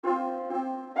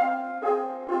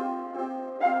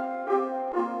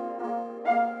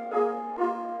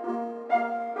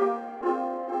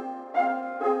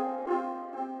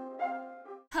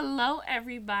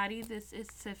everybody. This is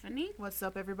Tiffany. What's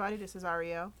up, everybody? This is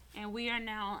Ariel. And we are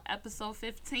now on episode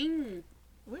 15.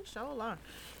 We're so long.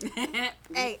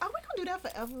 Hey, are we going to do that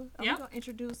forever? Are we going to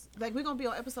introduce, we're going to be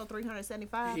on episode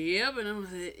 375? Yeah, but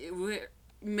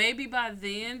maybe by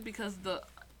then, because the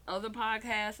other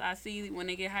podcasts I see, when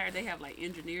they get hired, they have,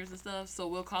 engineers and stuff. So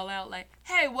we'll call out,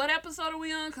 hey, what episode are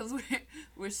we on? Because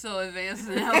we're so advanced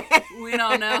now. We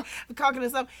don't know. We're talking to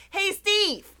some, hey,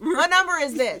 Steve, what number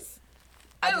is this?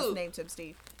 I just named him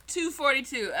Steve.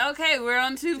 242. Okay, we're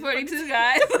on 242,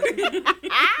 guys.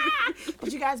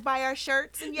 Did you guys buy our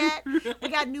shirts yet? We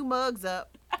got new mugs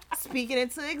up. Speaking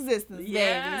into existence,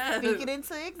 baby. Speaking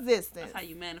into existence. That's how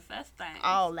you manifest things.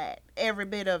 All that. Every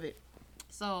bit of it.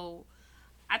 So,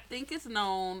 I think it's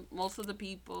known, most of the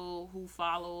people who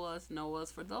follow us know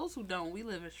us. For those who don't, we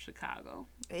live in Chicago.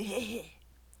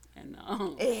 And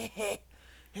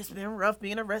it's been rough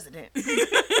being a resident.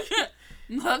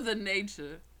 Mother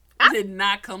Nature did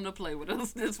not come to play with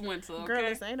us this winter, okay? Girl,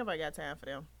 listen, ain't nobody got time for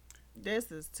them.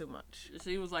 This is too much.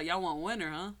 She was like, y'all want winter,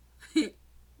 huh?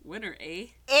 Winter, eh?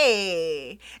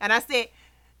 Hey. And I said,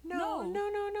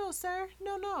 no, sir.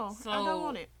 No. So, I don't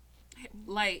want it.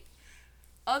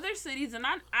 Other cities, and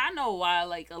I know why,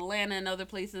 Atlanta and other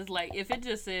places, if it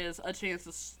just says a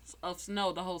chance of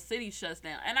snow, the whole city shuts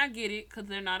down. And I get it, because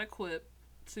they're not equipped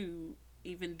to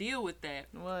even deal with that.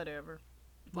 Whatever.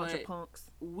 Bunch of punks.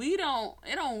 It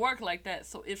don't work like that.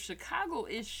 So if Chicago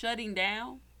is shutting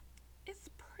down, it's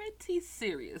pretty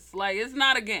serious. It's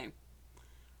not a game.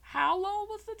 How low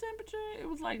was the temperature? It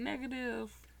was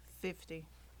negative 50.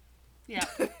 Yeah.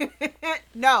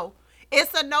 No.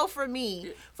 It's a no for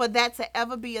me for that to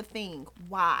ever be a thing.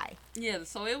 Why? Yeah,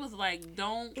 so it was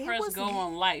don't press go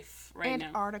on life right now.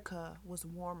 Antarctica was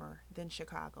warmer than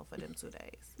Chicago for them 2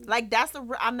 days.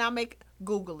 I'm not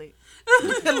Google it.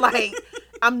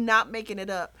 I'm not making it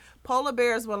up. Polar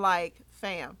bears were like,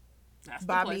 fam,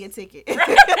 buy me a ticket.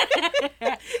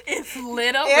 It's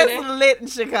lit up. It's lit in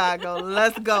Chicago.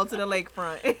 Let's go to the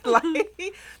lakefront.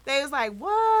 They was like,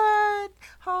 what?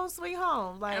 Home sweet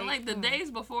home. And the days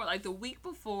before, the week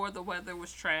before, the weather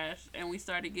was trash, and we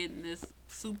started getting this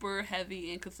super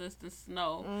heavy, inconsistent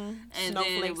snow. And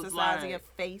then it was the size of your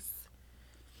face.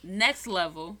 Next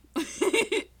level.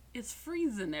 It's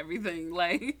freezing everything.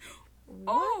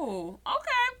 Oh,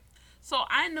 okay. So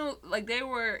I knew, they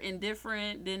were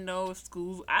indifferent, didn't know if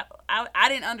schools... I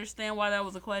didn't understand why that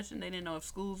was a question. They didn't know if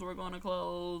schools were going to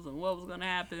close and what was going to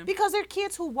happen. Because there are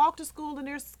kids who walk to school and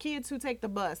there's kids who take the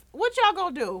bus. What y'all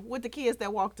gonna do with the kids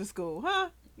that walk to school, huh?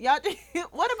 Y'all,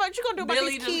 what about you gonna do about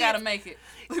Billy these just kids? gotta make it.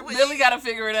 Billy gotta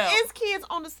figure it out. It's kids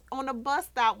on the bus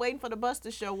stop waiting for the bus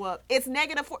to show up. It's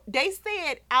 -4. They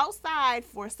said outside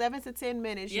for 7 to 10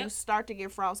 minutes, you start to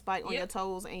get frostbite on your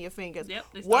toes and your fingers.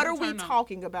 What are we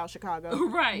talking about, Chicago?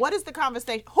 Right. What is the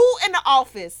conversation? Who in the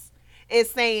office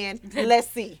is saying, let's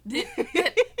see?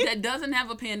 That doesn't have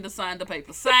a pen to sign the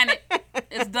paper. Sign it.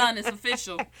 It's done. It's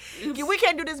official. We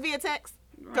can't do this via text?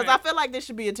 Because I feel like this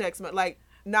should be a text.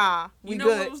 Nah, we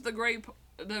good. What was the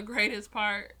greatest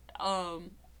part?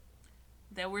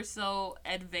 That we're so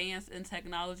advanced in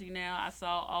technology now. I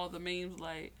saw all the memes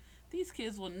these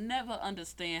kids will never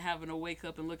understand having to wake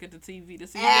up and look at the TV to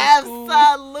see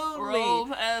Absolutely.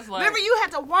 Remember, you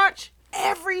had to watch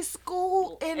every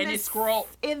school in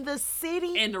the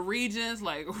city, in the regions.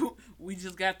 We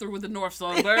just got through with the North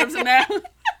Suburbs and now.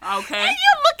 Okay. And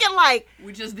you're looking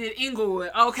we just did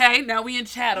Inglewood. Okay, now we in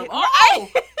Chatham. When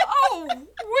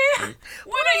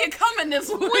are you coming this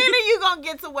way? When are you gonna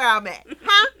get to where I'm at?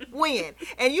 Huh? When?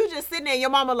 And you just sitting there, your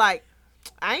mama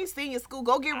I ain't seen your school.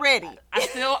 Go get ready. I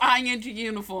still ironed your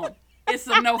uniform. It's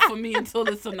a no for me until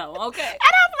it's a no. Okay.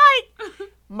 And I'm like,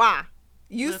 Ma,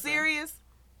 you serious?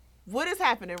 What is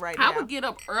happening right now? I would get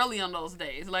up early on those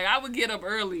days. I would get up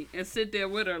early and sit there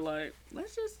with her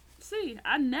let's just see.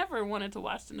 I never wanted to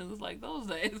watch the news those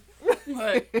days.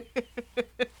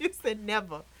 You said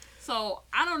never. So,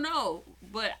 I don't know,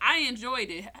 but I enjoyed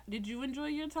it. Did you enjoy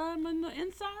your time on the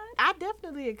inside? I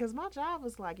definitely did, because my job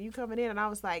was you coming in, and I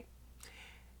was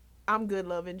I'm good,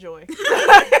 love, enjoy.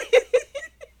 I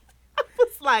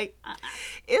was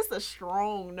it's a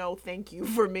strong no thank you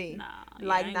for me.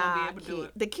 Nah,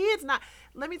 kid. The kids not.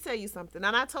 Let me tell you something,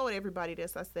 and I told everybody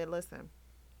this. I said, listen,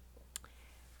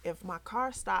 if my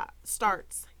car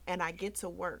starts and I get to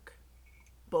work,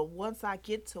 but once I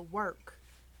get to work,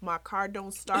 my car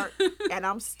don't start and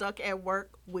I'm stuck at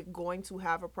work, we're going to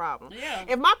have a problem. Yeah.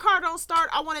 If my car don't start,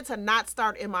 I want it to not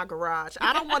start in my garage.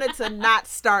 I don't want it to not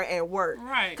start at work.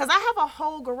 Right. Because I have a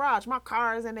whole garage. My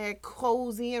car is in there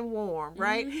cozy and warm,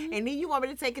 right? Mm-hmm. And then you want me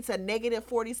to take it to negative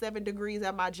 47 degrees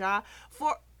at my job?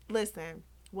 Listen,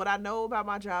 what I know about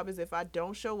my job is if I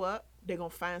don't show up, they're gonna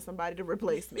find somebody to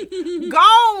replace me. Go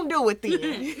on, do it then.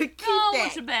 Keep Go on that.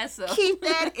 with your bad self. Keep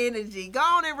that energy. Go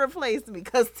on and replace me.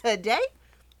 Cause today,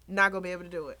 not gonna be able to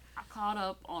do it. I caught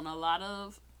up on a lot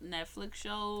of Netflix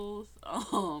shows.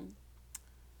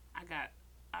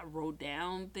 I wrote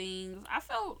down things. I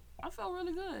felt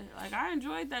really good. Like I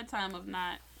enjoyed that time of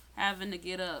not having to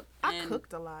get up. I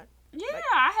cooked a lot. Yeah,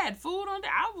 I had food on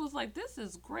there. I was like, this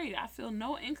is great. I feel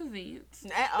no inconvenience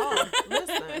At all.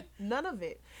 Listen, none of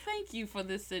it. Thank you for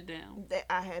this sit down.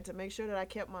 I had to make sure that I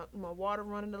kept my water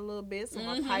running a little bit so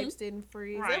my pipes didn't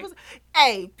freeze. Right. It was,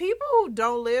 hey, people who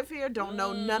don't live here don't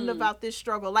know nothing about this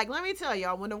struggle. Like, let me tell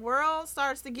y'all, when the world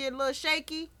starts to get a little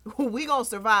shaky, we gonna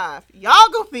survive. Y'all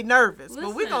gonna be nervous,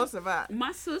 but we gonna survive.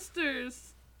 My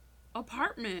sister's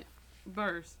apartment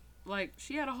burst. Like,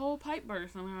 she had a whole pipe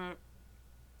burst on her,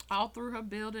 all through her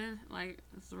building. Like,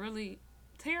 it's really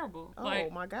terrible. Oh,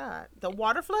 like, my God. The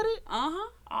water flooded?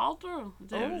 all through.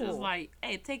 They were just Oh. like,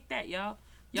 hey, take that, y'all.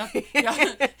 Y'all, You y'all,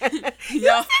 said take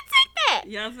that.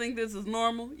 y'all think this is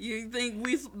normal? You think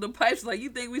the pipes, like, you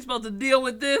think we supposed to deal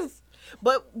with this?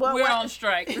 But We're on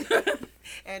strike.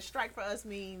 And strike for us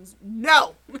means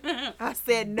no. I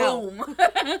said no. Boom.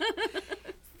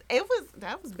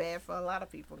 That was bad for a lot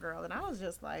of people, girl. And I was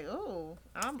just like, oh,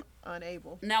 I'm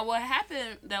unable. Now, what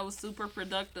happened that was super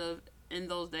productive in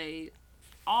those days,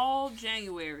 all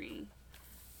January,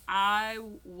 I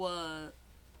was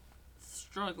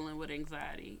struggling with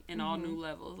anxiety in all new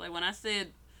levels. Like when I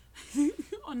said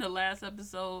on the last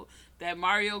episode that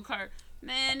Mario Kart,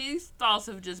 man, these thoughts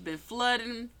have just been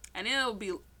flooding, and it'll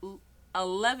be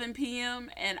 11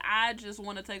 p.m. and I just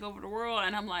want to take over the world,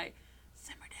 and I'm like,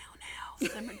 simmer down now,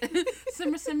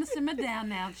 simmer down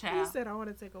now, child. You said I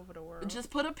want to take over the world. Just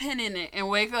put a pin in it and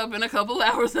wake up in a couple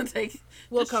hours and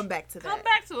We'll come back to that. Come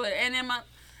back to it, and I'm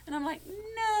like,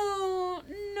 no,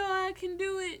 I can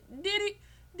do it.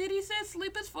 Diddy said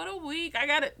sleep is for the weak. I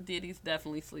got it. Diddy's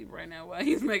definitely asleep right now while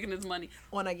he's making his money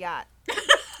On a yacht.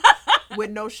 With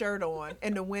no shirt on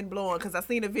and the wind blowing, because I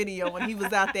seen a video when he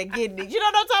was out there getting it. You know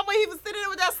what I'm talking about? He was sitting there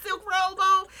with that silk robe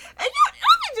on. And I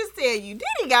can just tell you,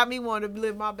 Diddy got me wanting to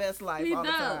live my best life all the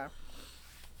time.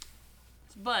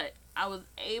 But I was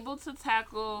able to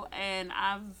tackle, and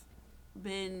I've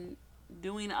been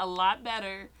doing a lot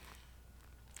better.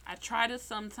 I try to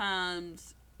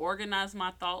sometimes organize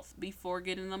my thoughts before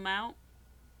getting them out.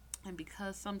 And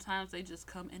because sometimes they just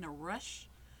come in a rush,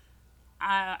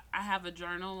 I have a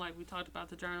journal. Like we talked about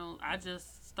the journal. I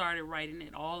just started writing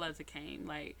it all as it came.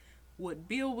 Like what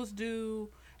bill was due,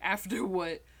 after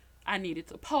what I needed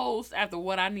to post, after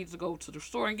what I need to go to the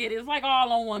store and get. It's like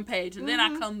all on one page. And then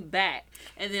I come back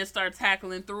and then start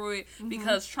tackling through it,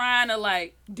 because trying to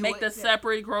like make the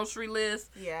separate grocery list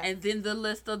and then the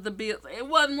list of the bills, it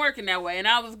wasn't working that way. And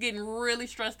I was getting really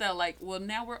stressed out. Like, well,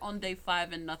 now we're on day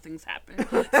 5 and nothing's happened.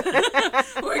 We're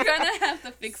going to have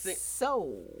to fix it.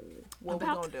 So, what we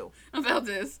going to do? About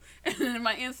this. And then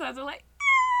my insides are like,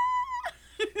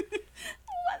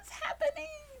 what's happening?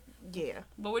 Yeah.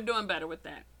 But we're doing better with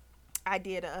that. I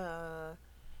did,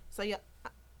 so yeah,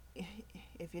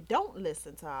 if you don't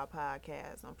listen to our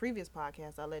podcast, on previous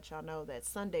podcasts, I let y'all know that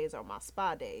Sundays are my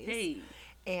spa days. Hey.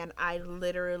 And I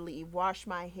literally wash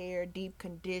my hair, deep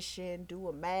condition, do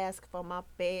a mask for my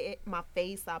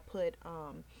face. I put,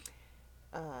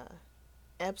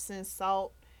 Epsom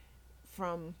salt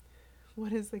from,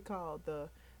 what is it called?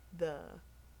 The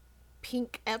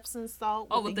pink Epsom salt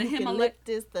with the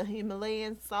eucalyptus, the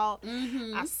Himalayan salt.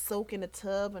 I soak in a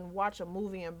tub and watch a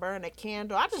movie and burn a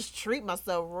candle. I just treat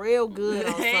myself real good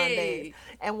on Sundays.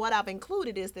 And what I've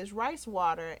included is this rice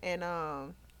water, and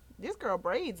this girl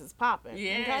braids is popping.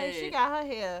 Yeah. Okay, she got her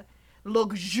hair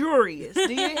luxurious.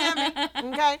 Do you hear me?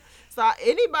 Okay, so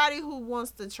anybody who wants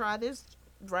to try this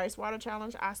rice water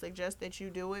challenge, I suggest that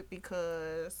you do it,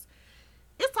 because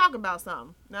it's talking about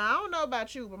something. Now, I don't know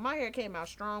about you, but my hair came out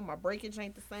strong. My breakage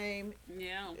ain't the same.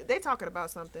 Yeah. They talking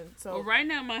about something. So Well, right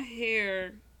now my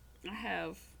hair, I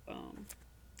have,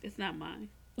 it's not mine.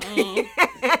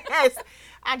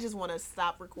 I just want to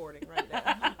stop recording right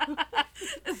now.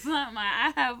 It's not mine.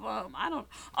 I have,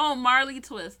 Marley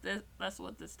Twist. That's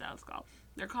what this style's called.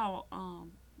 They're called,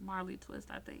 Marley Twist,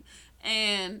 I think.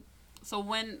 And so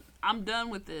when I'm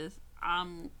done with this,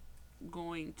 I'm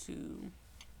going to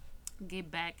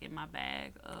get back in my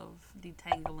bag of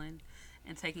detangling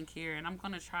and taking care, and I'm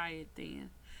gonna try it then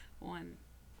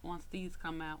once these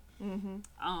come out. Ain't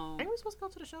we supposed to go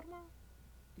to the show tomorrow?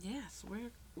 Yes,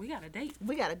 we got a date.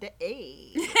 We got a date.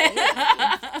 Hey.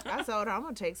 I told her I'm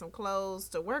gonna take some clothes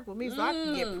to work with me so I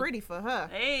can get pretty for her.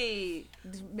 Hey,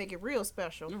 Just make it real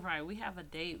special. right, we have a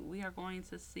date. We are going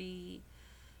to see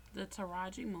the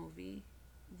Taraji movie,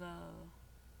 the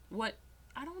what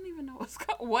I don't even know what's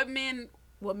called. What men?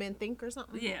 What Men Think or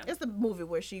something. Yeah, It's the movie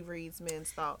where she reads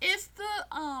men's thoughts. it's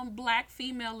the black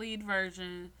female lead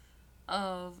version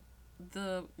of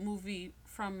the movie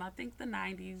from I think the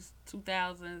 90s,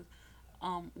 2000s.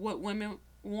 What Women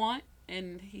Want,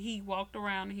 and he walked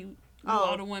around and he knew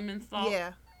all the women's thoughts.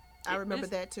 Yeah, I remember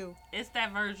that too. It's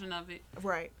that version of it.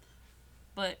 Right.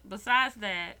 But besides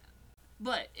that,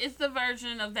 but it's the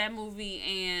version of that movie,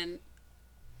 and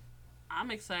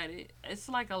I'm excited. It's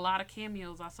like a lot of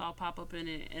cameos I saw pop up in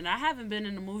it, and I haven't been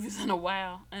in the movies in a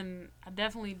while, and I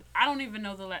don't even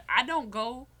know I don't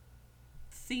go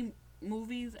see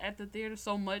movies at the theater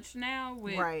so much now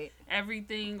with Right.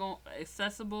 everything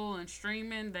accessible and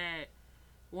streaming that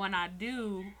when I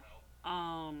do,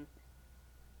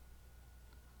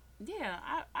 yeah,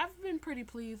 I've been pretty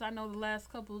pleased. I know the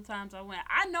last couple of times I went,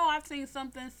 I know I've seen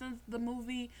something since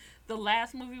the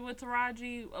last movie with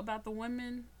Taraji about the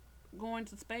women going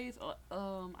to space.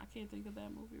 I can't think of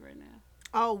that movie right now.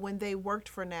 Oh, when they worked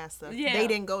for NASA. Yeah. They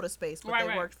didn't go to space, but Right, they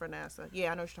right. worked for NASA.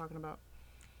 Yeah, I know what you're talking about.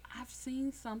 I've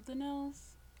seen something else.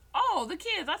 Oh, the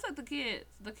kids. I took the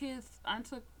kids. I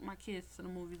took my kids to the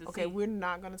movies to Okay, see. we're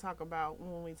not going to talk about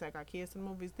when we take our kids to the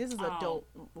movies. This is Oh. adult.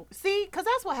 See, because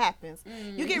that's what happens.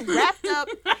 You get wrapped up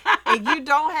and you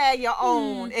don't have your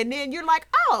own. And then you're like,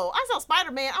 oh, I saw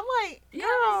Spider-Man. I'm like, girl. Yeah,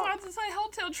 I was about to say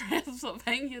Hotel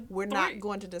Transylvania. We're 3. not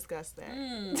going to discuss that.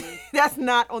 Mm. That's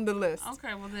not on the list.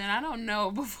 Okay, well then I don't know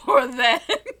before that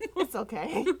It's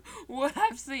okay. what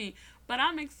I've seen, but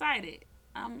I'm excited.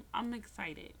 I'm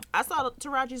excited. I saw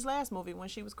Taraji's last movie when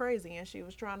she was crazy and she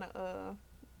was trying to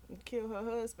kill her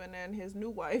husband and his new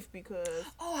wife because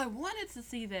Oh, I wanted to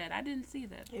see that. I didn't see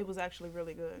that. it was actually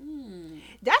really good. Mm.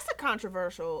 That's a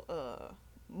controversial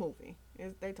movie.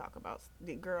 They talk about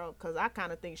the girl because I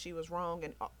kind of think she was wrong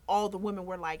and all the women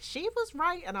were like, she was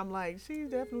right. And I'm like, she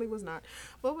definitely was not.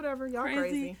 But whatever, y'all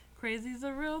crazy. Crazy's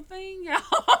a real thing,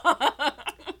 y'all.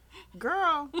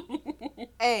 Girl.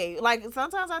 Hey, like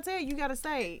sometimes I tell you, you got to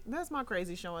say, that's my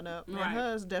crazy showing up. Right. And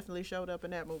hers definitely showed up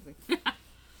in that movie.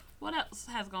 What else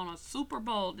has gone on? Super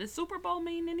Bowl. Did Super Bowl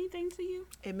mean anything to you?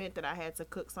 It meant that I had to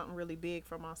cook something really big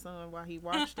for my son while he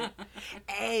watched it.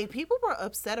 Hey, people were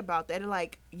upset about that. They're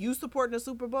like, you supporting the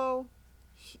Super Bowl?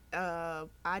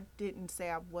 I didn't say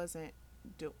I wasn't.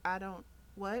 I don't.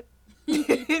 What?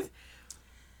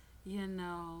 You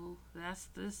know, that's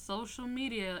the social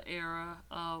media era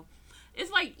of. It's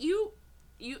like you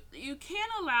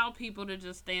can't allow people to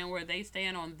just stand where they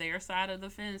stand on their side of the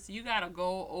fence. You gotta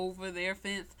go over their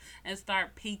fence and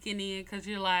start peeking in because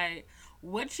you're like,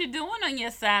 what you doing on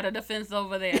your side of the fence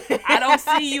over there? I don't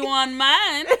see you on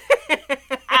mine.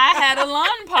 I had a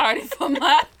lawn party for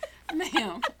my ma'am.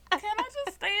 Can I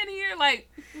just stand here like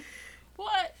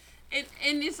what?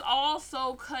 And it's all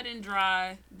so cut and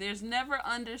dry. There's never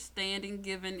understanding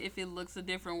given if it looks a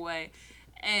different way.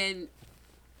 And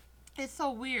it's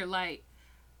so weird. Like,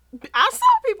 I saw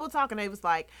people talking. They was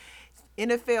like,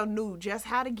 NFL knew just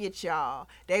how to get y'all.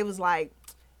 They was like,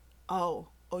 oh,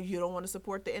 you don't want to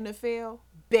support the NFL?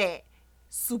 Bet.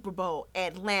 Super Bowl,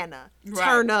 Atlanta, Right.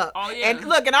 turn up. Oh, yeah. And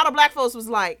look, and all the black folks was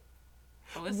like,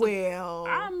 it's well,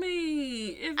 I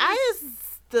mean, if it's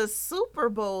the Super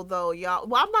Bowl though, y'all.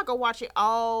 Well, I'm not gonna watch it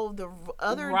all the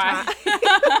other time.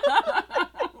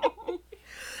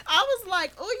 I was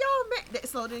like, oh, y'all.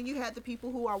 So then you had the people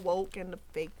who are woke and the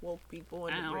fake woke people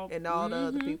and all the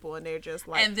other people, and they're just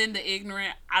like, and then the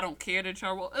ignorant. I don't care that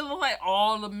you're woke. It was like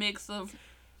all the mix of.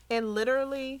 and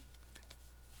literally,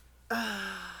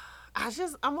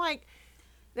 I'm like,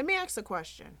 let me ask a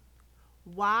question.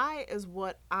 Why is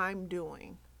what I'm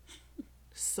doing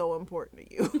so important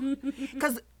to you?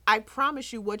 Because I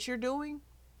promise you, what you're doing,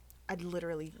 I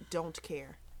literally don't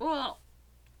care. Well,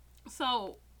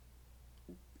 so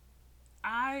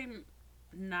I'm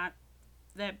not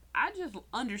that. I just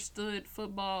understood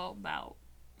football about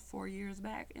 4 years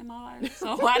back in my life,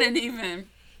 so I didn't even.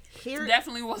 Here,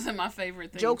 Definitely wasn't my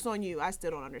favorite thing. joke's on you. I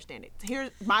still don't understand it. Here,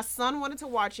 my son wanted to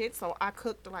watch it, so I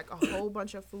cooked like a whole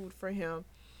bunch of food for him.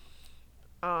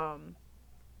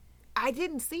 I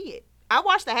didn't see it. I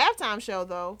watched the halftime show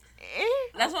though.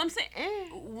 That's what I'm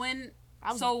saying. When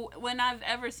I've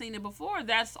ever seen it before,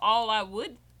 that's all I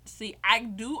would see. I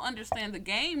do understand the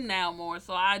game now more,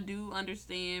 so I do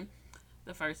understand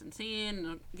the 1st and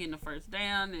 10, getting the first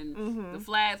down, and the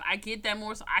flags. I get that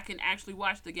more, so I can actually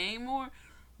watch the game more.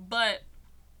 But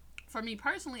for me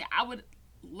personally, I would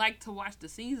like to watch the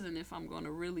season if I'm going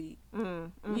to really, yeah.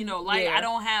 I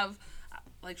don't have,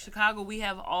 like Chicago, we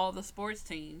have all the sports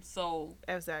teams. So,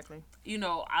 Exactly.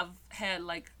 I've had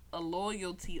like a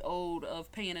loyalty ode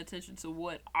of paying attention to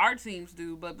what our teams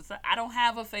do. But I don't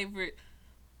have a favorite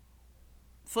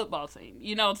football team,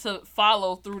 to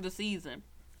follow through the season.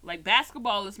 Like,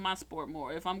 basketball is my sport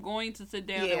more. If I'm going to sit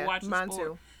down and watch the sport,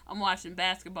 too. I'm watching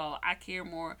basketball. I care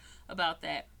more about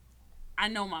that. I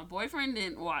know my boyfriend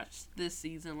didn't watch this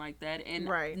season like that,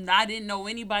 and I didn't know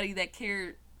anybody that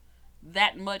cared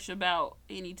that much about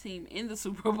any team in the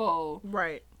Super Bowl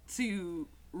to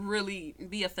really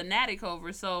be a fanatic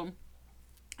over. So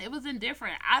it was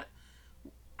indifferent.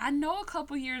 I know a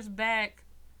couple years back,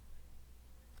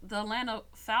 the Atlanta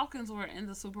Falcons were in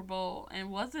the Super Bowl,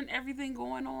 and wasn't everything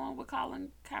going on with Colin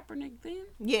Kaepernick then?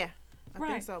 Yeah, I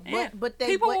think so. But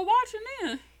people were watching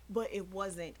then. But it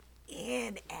wasn't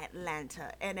in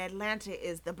Atlanta, and Atlanta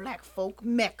is the black folk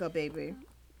mecca, baby.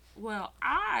 Well,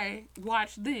 I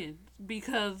watched then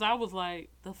because I was like,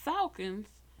 the Falcons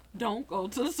don't go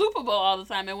to the Super Bowl all the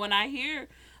time, and when I hear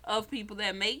of people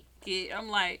that make it, I'm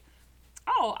like,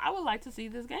 oh, I would like to see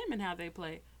this game and how they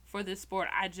play. For this sport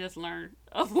I just learned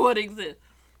of what exists.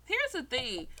 Here's the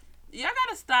thing. Y'all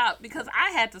gotta stop, because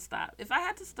I had to stop. If I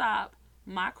had to stop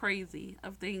my crazy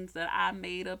of things that I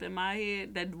made up in my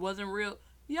head that wasn't real,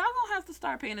 y'all gonna have to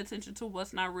start paying attention to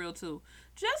what's not real too.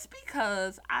 Just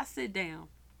because I sit down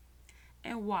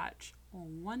and watch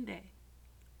on one day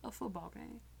a football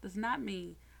game does not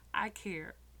mean I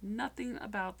care nothing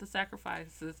about the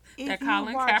sacrifices that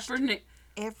Colin Kaepernick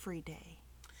every day.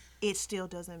 It still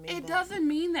doesn't mean that. It doesn't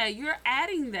mean that. You're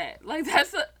adding that. Like,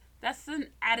 that's an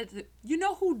additive. You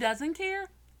know who doesn't care?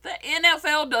 The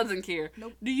NFL doesn't care.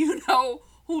 Nope. Do you know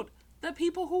who? The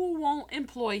people who won't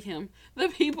employ him. The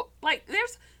people, like,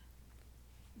 there's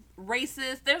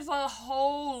racist. There's a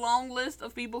whole long list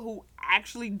of people who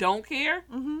actually don't care.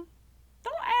 Mm-hmm.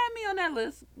 Don't add me on that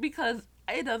list, because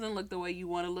it doesn't look the way you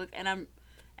want to look, and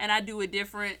I do it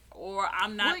different, or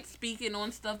I'm not speaking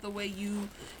on stuff the way you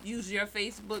use your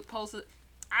Facebook posts.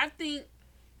 I think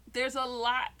there's a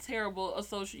lot terrible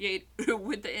associated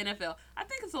with the NFL. I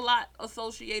think it's a lot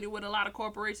associated with a lot of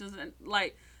corporations, and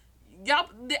like, y'all,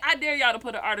 I dare y'all to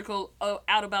put an article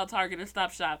out about Target and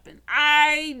Stop Shopping.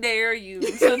 I dare you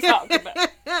to talk about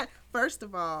it. First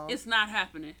of all, it's not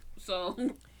happening. So,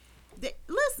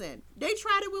 listen, they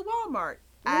tried it with Walmart.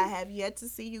 I have yet to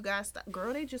see you guys stop.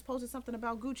 Girl, they just posted something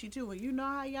about Gucci too, and you know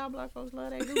how y'all black folks love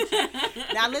that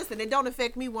Gucci. Now listen, it don't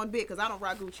affect me one bit, because I don't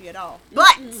rock Gucci at all.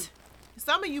 But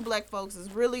some of you black folks is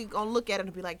really gonna look at it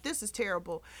and be like, "This is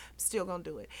terrible." I'm still gonna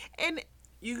do it, and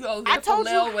you go get the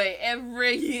Railway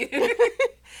every year.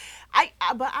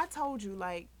 But I told you,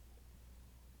 like,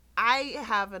 I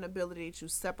have an ability to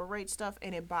separate stuff,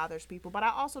 and it bothers people. But I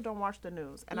also don't watch the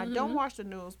news, and I don't watch the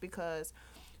news because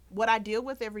what I deal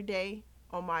with every day.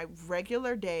 On my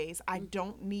regular days, I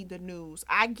don't need the news.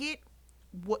 I get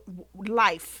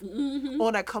life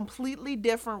on a completely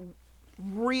different,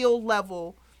 real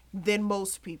level than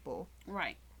most people.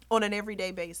 Right. On an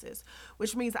everyday basis,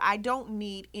 which means I don't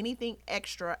need anything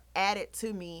extra added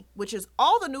to me, which is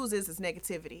all the news is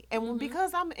negativity. And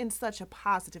because I'm in such a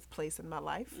positive place in my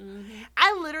life,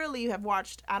 I literally have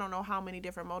watched, I don't know how many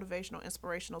different motivational,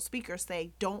 inspirational speakers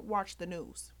say, don't watch the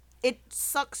news. It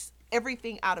sucks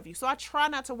everything out of you. So I try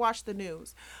not to watch the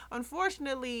news.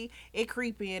 Unfortunately, it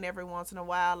creep in every once in a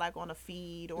while, like on a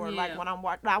feed, or like when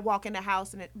I walk in the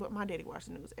house, and but my daddy watch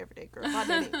the news every day, girl. My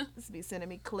daddy be sending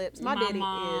me clips. My daddy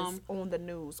is on the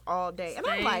news all day, and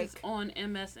I'm like, on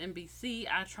MSNBC.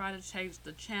 I try to change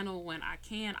the channel when I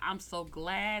can. I'm so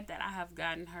glad that I have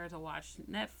gotten her to watch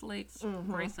Netflix.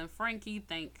 Grace and Frankie,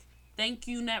 thank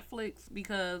you, Netflix,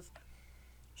 because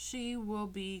she will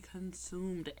be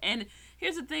consumed. And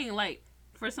here's the thing, like,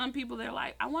 for some people, they're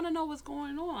like, I want to know what's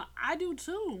going on. I do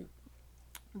too.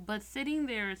 But sitting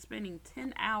there and spending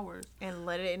 10 hours and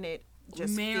letting it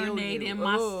just marinate in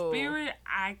my spirit,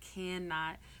 I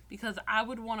cannot. Because I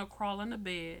would want to crawl into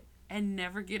bed and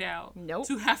never get out. Nope.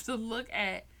 To have to look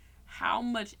at how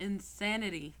much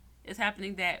insanity is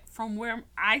happening, that from where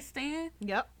I stand,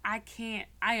 I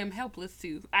am helpless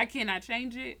to. I cannot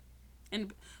change it.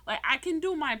 And, like, I can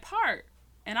do my part,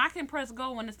 and I can press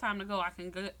go when it's time to go. I can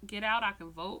get out. I can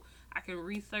vote. I can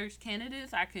research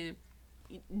candidates. I can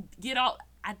get all.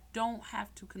 I don't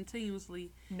have to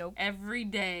continuously, every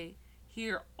day,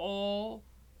 hear all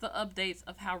the updates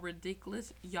of how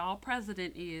ridiculous y'all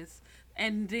president is.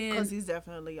 And then, because he's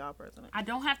definitely y'all president. I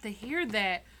don't have to hear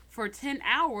that for 10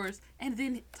 hours, and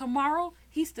then tomorrow,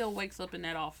 he still wakes up in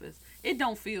that office. It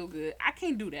don't feel good. I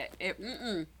can't do that.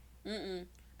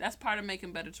 That's part of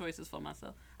making better choices for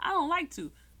myself. I don't like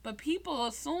to. But people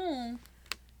assume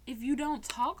if you don't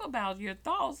talk about your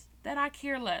thoughts that I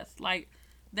care less. Like,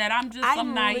 that I'm just I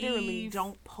some naive. literally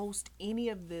don't post any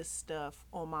of this stuff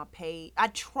on my page. I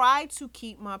try to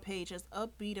keep my page as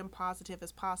upbeat and positive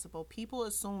as possible. People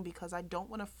assume because I don't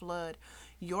want to flood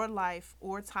your life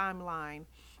or timeline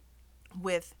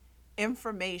with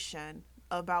information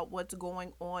about what's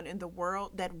going on in the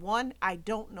world, that one, I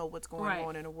don't know what's going Right.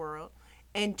 on in the world,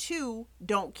 and two,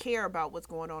 don't care about what's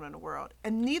going on in the world.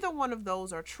 And neither one of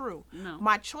those are true. No.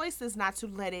 My choice is not to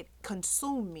let it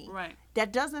consume me. Right.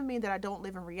 That doesn't mean that I don't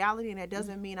live in reality, and that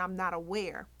doesn't mean I'm not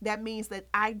aware. That means that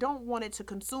I don't want it to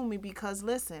consume me because,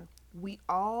 listen, we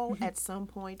all at some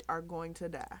point are going to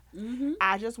die.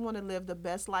 I just want to live the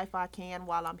best life I can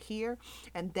while I'm here,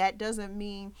 and that doesn't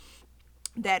mean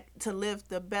that to live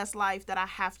the best life that I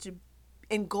have to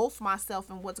engulf myself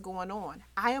in what's going on.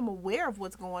 I am aware of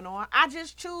what's going on. I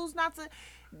just choose not to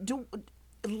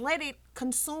let it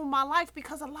consume my life,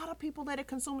 because a lot of people let it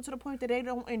consume it to the point that they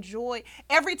don't enjoy.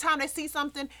 Every time they see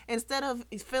something, instead of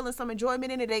feeling some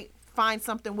enjoyment in it, they find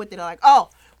something with it. They're like,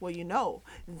 oh, well,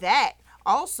 that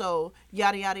also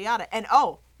yada yada yada, and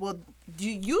oh, well,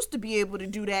 you used to be able to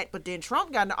do that, but then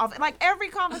Trump got in the office. Like, every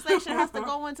conversation has to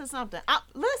go into something.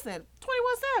 Listen,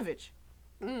 21 Savage.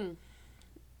 And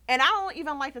I don't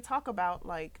even like to talk about,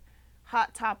 like,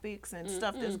 hot topics and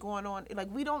stuff that's going on. Like,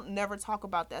 we don't never talk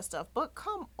about that stuff. But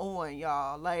come on,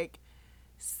 y'all. Like,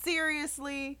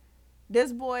 seriously,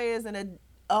 this boy is in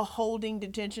a holding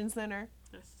detention center.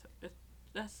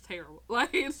 That's terrible.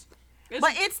 Like,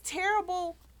 But it's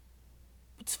terrible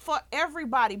for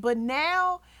everybody. But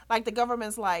now, like, the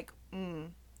government's like,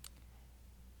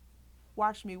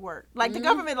 watch me work. Like, the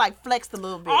government, like, flexed a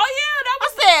little bit. Oh yeah, that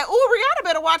was. I said, ooh, Rihanna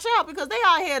better watch out, because they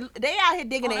out here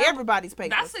digging in everybody's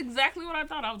papers. That's exactly what I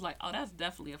thought. I was like, oh, that's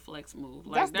definitely a flex move.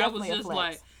 Like, That's that was definitely a just flex.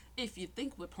 like, if you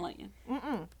think we're playing,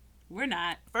 we're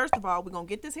not. First of all, we're gonna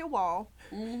get this here wall.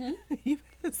 It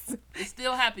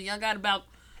still happened. Y'all got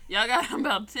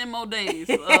about 10 more days.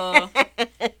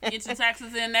 Get your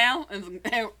taxes in now and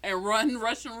run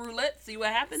Russian roulette. See what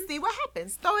happens. See what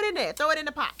happens. Throw it in there. Throw it in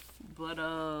the pot. But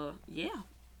yeah.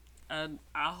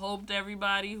 I hope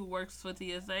everybody who works for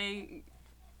TSA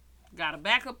got a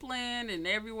backup plan, and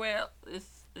everywhere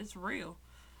it's real.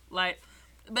 Like,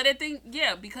 but I think,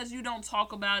 yeah, because you don't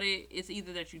talk about it, it's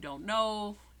either that you don't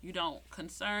know, you don't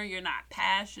concern, you're not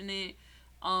passionate.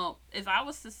 If I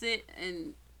was to sit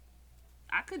and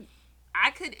I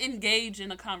could engage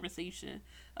in a conversation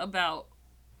about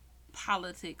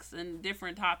politics and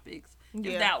different topics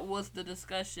if that was the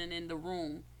discussion in the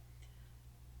room.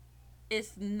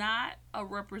 It's not a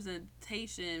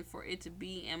representation for it to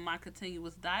be in my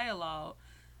continuous dialogue.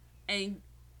 And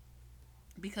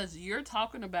because you're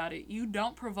talking about it, you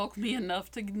don't provoke me enough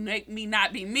to make me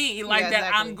not be me. Like, that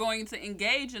exactly. I'm going to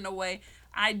engage in a way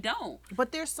I don't.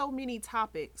 But there's so many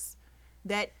topics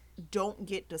that don't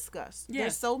get discussed. Yes.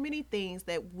 There's so many things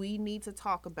that we need to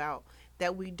talk about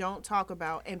that we don't talk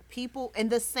about. And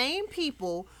the same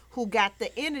people who got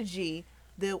the energy,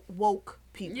 the woke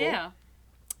people. Yeah.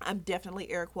 I'm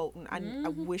definitely air quoting. I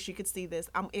wish you could see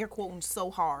this. I'm air quoting so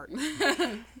hard.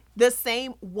 The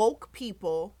same woke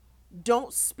people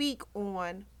don't speak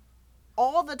on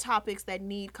all the topics that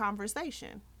need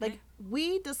conversation. Like,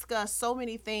 we discuss so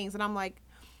many things, and I'm like,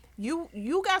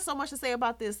 you got so much to say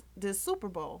about this Super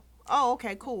Bowl. Oh,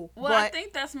 okay, cool. Well, I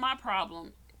think that's my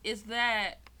problem, is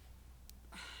that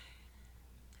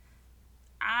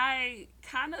I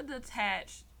kind of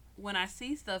detached when I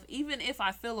see stuff, even if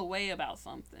I feel a way about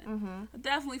something. I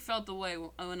definitely felt the way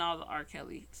when all the R.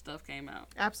 Kelly stuff came out.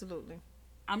 Absolutely.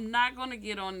 I'm not going to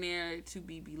get on there to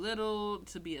be belittled,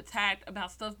 to be attacked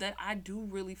about stuff that I do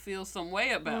really feel some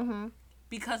way about.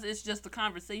 Because it's just a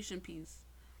conversation piece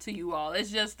to you all.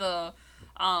 It's just a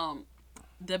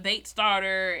debate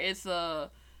starter. It's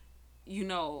a,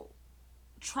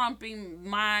 trumping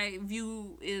my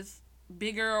view is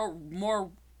bigger or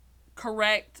more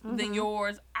correct than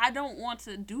yours. I don't want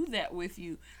to do that with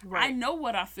you. Right. I know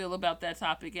what I feel about that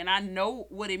topic, and I know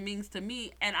what it means to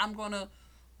me, and I'm going to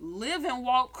live and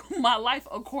walk my life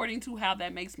according to how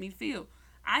that makes me feel.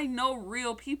 I know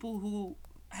real people who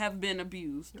have been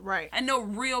abused. Right. I know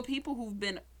real people who've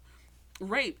been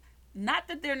raped. Not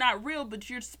that they're not real, but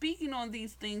you're speaking on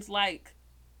these things like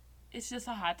it's just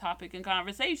a hot topic in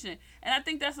conversation. And I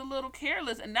think that's a little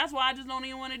careless, and that's why I just don't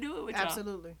even want to do it with y'all.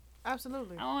 Absolutely. I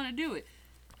don't want to do it.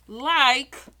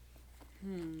 Like,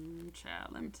 child,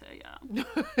 let me tell y'all.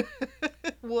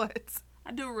 What?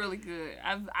 I do really good.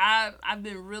 I've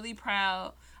been really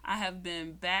proud. I have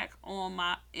been back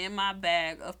in my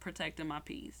bag of protecting my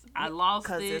peace. I lost it.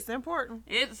 Because it's important.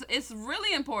 It's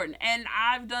really important, and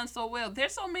I've done so well.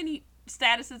 There's so many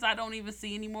statuses I don't even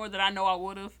see anymore that I know I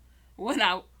would have when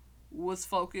I was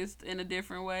focused in a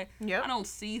different way. Yep. I don't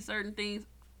see certain things.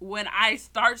 When I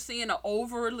start seeing an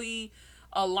overly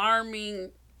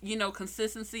alarming,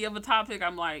 consistency of a topic,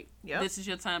 I'm like, Yep. this is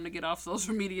your time to get off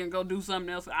social media and go do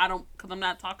something else. Because I'm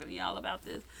not talking to y'all about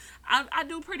this. I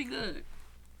do pretty good.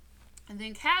 And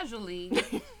then casually,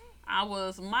 I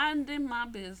was minding my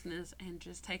business and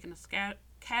just taking a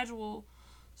casual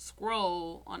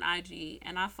scroll on IG,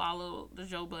 and I follow the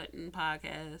Joe Budden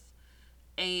podcast,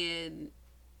 and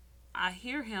I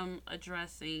hear him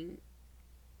addressing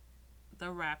the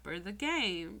rapper The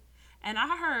Game. And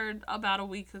I heard about a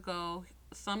week ago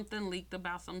something leaked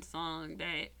about some song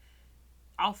that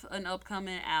off an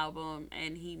upcoming album,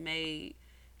 and he made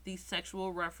these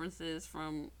sexual references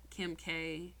from Kim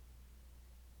K.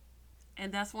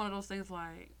 And that's one of those things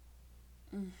like,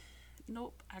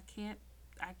 nope, I can't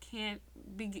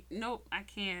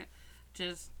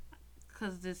just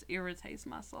because this irritates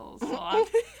my soul. So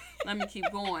let me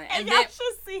keep going. And y'all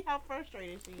should see how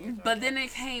frustrated she is. But then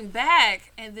it came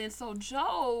back, and then so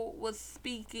Joe was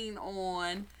speaking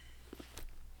on,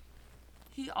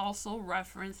 he also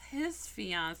referenced his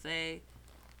fiance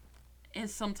in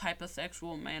some type of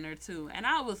sexual manner too. And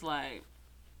I was like,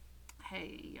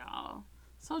 hey, y'all,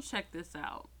 so check this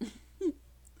out.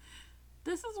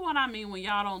 This is what I mean when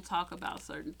y'all don't talk about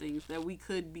certain things that we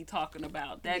could be talking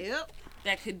about.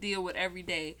 That could deal with every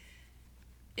day.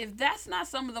 If that's not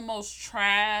some of the most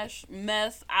trash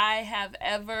mess I have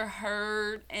ever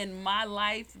heard in my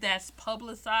life that's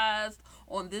publicized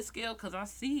on this scale, because I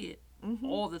see it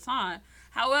all the time.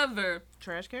 However,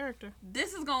 trash character.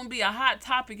 This is going to be a hot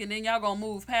topic, and then y'all going to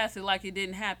move past it like it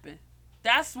didn't happen.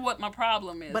 That's what my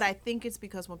problem is. But I think it's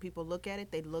because when people look at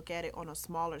it, they look at it on a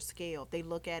smaller scale. They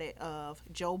look at it of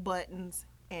Joe Budden's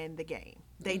and The Game.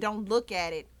 They don't look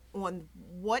at it on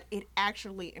what it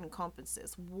actually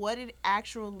encompasses, what it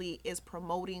actually is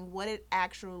promoting, what it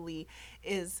actually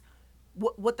is,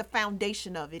 what the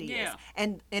foundation of it is. Yeah.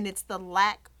 And it's the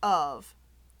lack of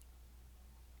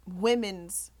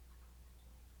women's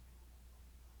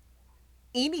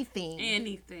anything.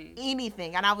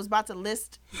 And I was about to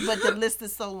list, but the list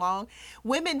is so long.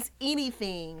 Women's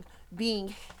anything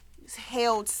being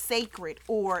held sacred,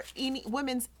 or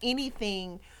women's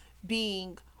anything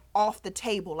being off the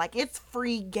table. Like, it's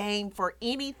free game for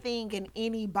anything and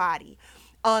anybody,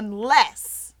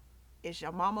 unless it's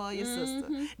your mama or your sister.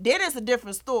 Then it's a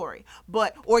different story.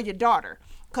 Or your daughter.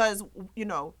 Because,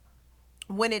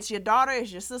 when it's your daughter,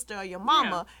 it's your sister, or your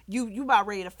mama, you about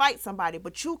ready to fight somebody.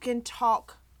 But you can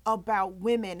talk about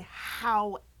women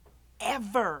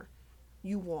however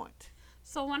you want.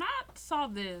 So when I saw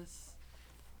this,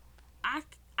 I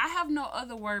have no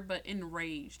other word but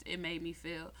enraged. It made me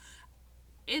feel.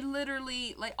 It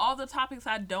literally, like, all the topics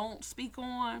I don't speak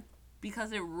on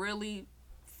because it really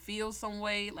feels some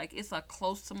way, like it's a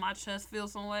close to my chest feel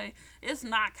some way. It's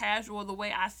not casual the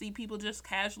way I see people just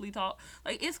casually talk.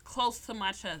 Like, it's close to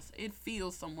my chest. It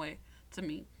feels some way to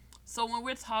me. So when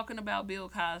we're talking about Bill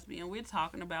Cosby, and we're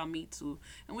talking about Me Too,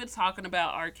 and we're talking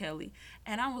about R. Kelly,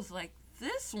 and I was like,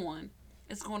 this one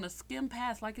is going to skim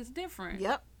past like it's different.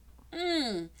 Yep.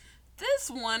 This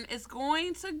one is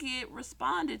going to get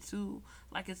responded to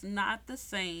like it's not the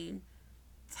same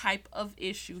type of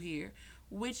issue here,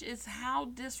 which is how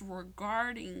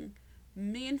disregarding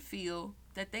men feel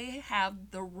that they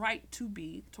have the right to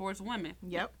be towards women.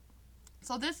 Yep.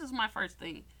 So this is my first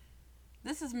thing.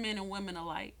 This is men and women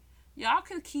alike. Y'all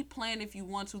can keep playing if you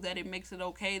want to that it makes it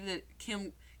okay that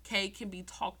Kim K can be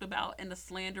talked about in a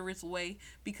slanderous way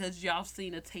because y'all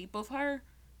seen a tape of her,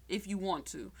 if you want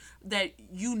to. That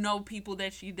people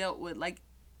that she dealt with. Like,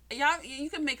 y'all, you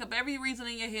can make up every reason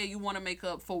in your head you want to make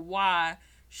up for why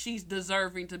she's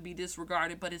deserving to be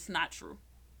disregarded, but it's not true.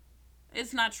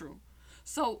 It's not true.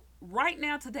 So right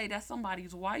now, today, that's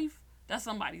somebody's wife. That's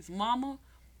somebody's mama.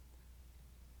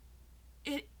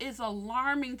 It is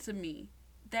alarming to me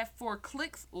that for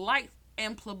clicks, likes,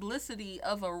 and publicity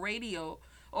of a radio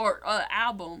or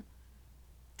album,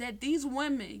 that these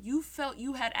women, you felt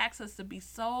you had access to be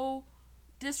so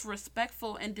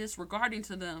disrespectful and disregarding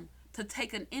to them, to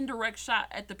take an indirect shot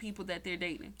at the people that they're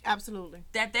dating. Absolutely.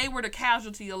 That they were the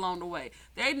casualty along the way.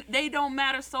 They don't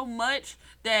matter so much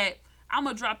that I'm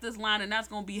going to drop this line and that's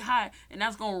going to be hot and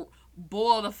that's going to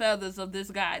boil the feathers of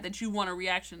this guy that you want a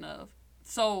reaction of.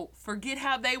 So forget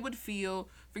how they would feel.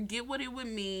 Forget what it would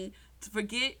mean.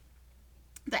 Forget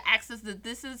the access that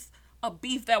this is a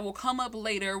beef that will come up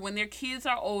later when their kids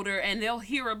are older and they'll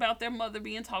hear about their mother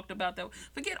being talked about.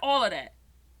 Forget all of that.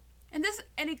 And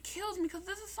it kills me because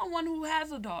this is someone who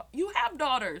has a daughter. You have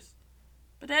daughters.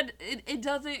 But that it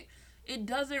doesn't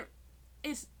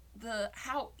the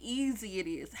how easy it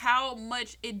is, how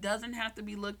much it doesn't have to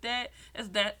be looked at as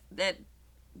that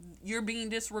you're being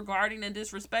disregarding and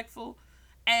disrespectful.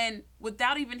 And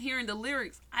without even hearing the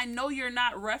lyrics, I know you're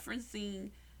not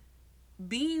referencing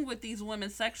being with these women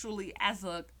sexually as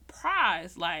a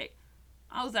prize. Like,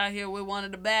 I was out here with one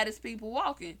of the baddest people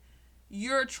walking.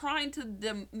 You're trying to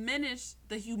diminish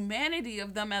the humanity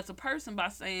of them as a person by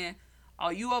saying, "Oh,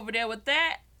 you over there with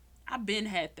that? I've been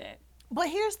had that." But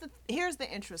here's the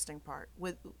interesting part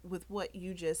with what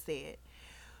you just said.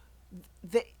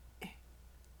 The,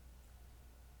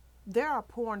 there are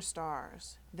porn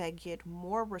stars that get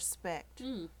more respect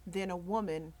than a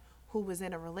woman who was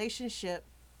in a relationship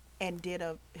and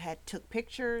took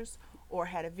pictures or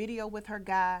had a video with her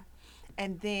guy,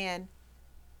 and then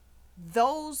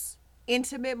those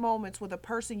intimate moments with a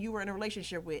person you were in a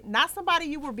relationship with, not somebody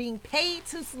you were being paid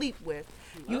to sleep with.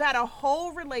 You had a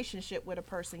whole relationship with a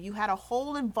person. You had a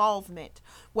whole involvement,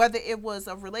 whether it was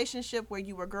a relationship where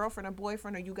you were girlfriend or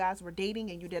boyfriend, or you guys were dating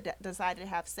and you decided to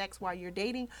have sex while you're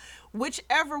dating.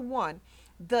 Whichever one,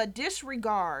 the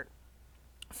disregard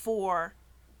for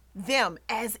them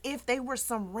as if they were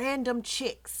some random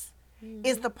chicks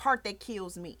is the part that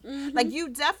kills me. Like, you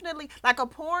definitely, like, a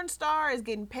porn star is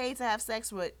getting paid to have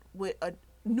sex with a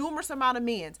numerous amount of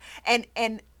men,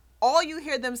 and all you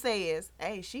hear them say is,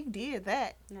 "Hey, she did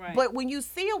that." Right. But when you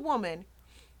see a woman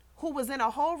who was in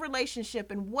a whole relationship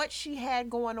and what she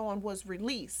had going on was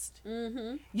released,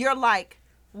 you're like,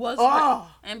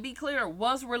 and be clear,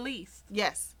 was released.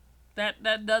 Yes.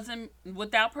 That doesn't,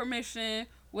 without permission,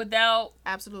 without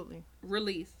Absolutely.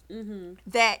 release.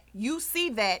 That you see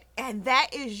that, and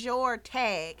that is your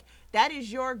tag. That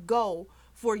is your goal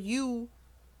for you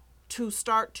to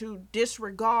start to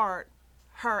disregard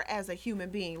her as a human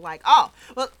being. Like, oh,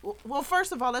 well,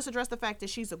 first of all, let's address the fact that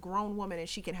she's a grown woman and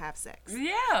she can have sex.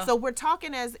 Yeah. So we're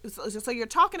talking so you're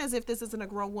talking as if this isn't a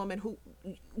grown woman who,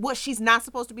 what, she's not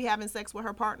supposed to be having sex with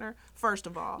her partner, first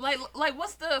of all. Like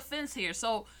what's the offense here?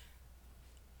 So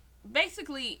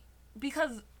basically,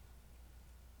 because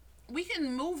we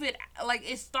can move it, like,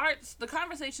 the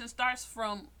conversation starts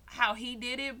from how he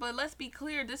did it, but let's be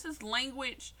clear, this is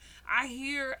language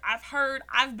I've heard,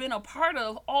 I've been a part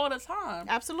of all the time.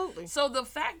 Absolutely. So the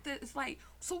fact that it's like,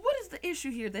 so what is the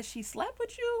issue here? That she slept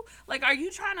with you? Like,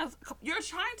 you're trying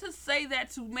to say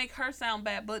that to make her sound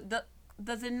bad, but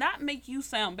does it not make you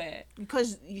sound bad?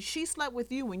 Because she slept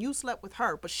with you when you slept with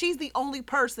her, but she's the only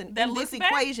person in this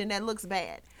equation that looks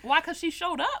bad. Why? Because she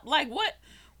showed up? Like,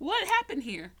 what happened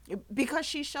here? Because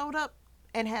she showed up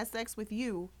and had sex with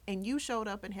you, and you showed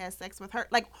up and had sex with her.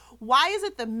 Like, why is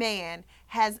it the man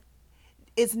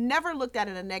is never looked at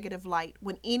in a negative light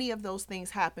when any of those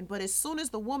things happen, but as soon as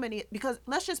the woman because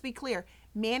let's just be clear,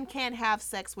 men can't have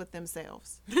sex with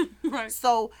themselves. Right.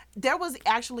 So there was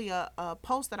actually a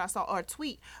post that I saw, or a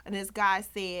tweet, and this guy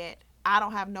said, "I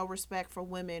don't have no respect for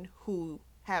women who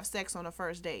have sex on a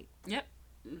first date." Yep.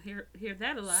 Hear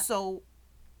that a lot. So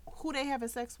who they having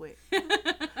sex with?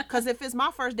 Because if it's my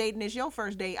first date and it's your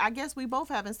first date, I guess we both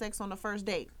having sex on the first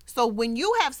date. So when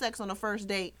you have sex on the first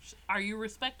date, are you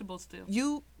respectable still?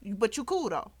 But you cool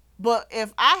though. But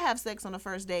if I have sex on the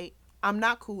first date, I'm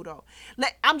not cool though.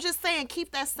 I'm just saying,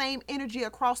 keep that same energy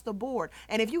across the board.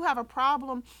 And if you have a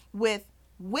problem with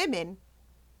women,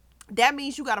 that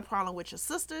means you got a problem with your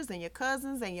sisters and your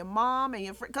cousins and your mom and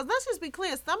your friends. Because let's just be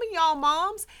clear, some of y'all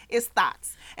moms is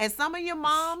thoughts. And some of your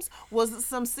moms was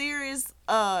some serious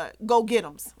go get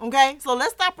 'ems. Okay? So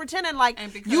let's stop pretending like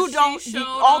you don't,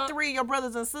 all three of your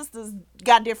brothers and sisters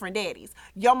got different daddies.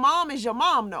 Your mom is your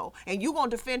mom, though. And you going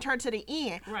to defend her to the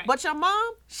end. Right. But your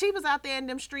mom, she was out there in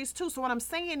them streets too. So what I'm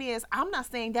saying is, I'm not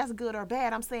saying that's good or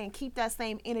bad. I'm saying keep that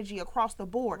same energy across the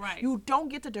board. Right. You don't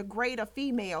get to degrade a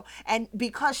female and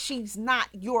because she's not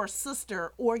your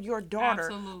sister or your daughter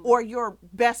Absolutely. or your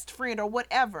best friend or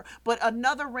whatever, but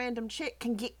another random chick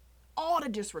can get all the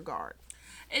disregard.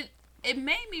 It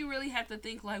made me really have to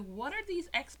think, like, what are these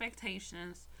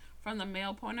expectations from the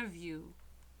male point of view?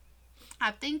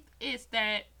 I think it's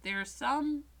that there's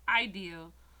some idea,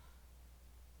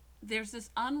 there's this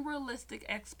unrealistic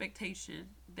expectation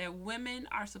that women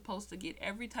are supposed to get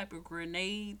every type of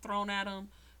grenade thrown at them,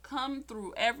 come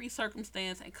through every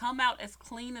circumstance, and come out as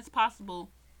clean as possible,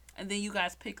 and then you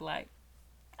guys pick, like,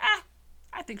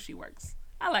 I think she works.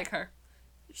 I like her.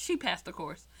 She passed the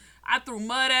course. I threw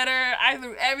mud at her. I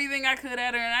threw everything I could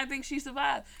at her, and I think she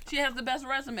survived. She has the best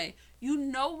resume. You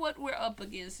know what we're up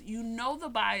against. You know the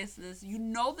biases. You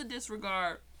know the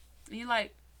disregard. And you're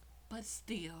like, but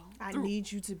still. I need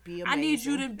you to be amazing. I need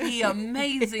you to be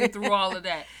amazing through all of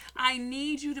that. I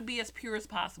need you to be as pure as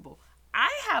possible. I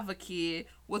have a kid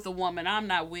with a woman I'm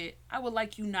not with. I would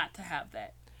like you not to have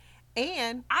that.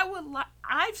 And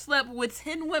I've slept with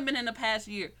 10 women in the past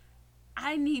year.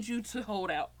 I need you to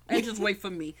hold out and just wait for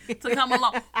me to come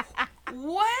along.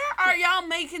 Where are y'all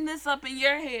making this up in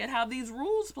your head? How these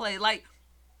rules play? Like,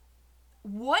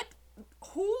 what?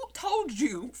 Who told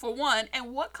you, for one?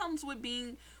 And what comes with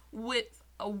being with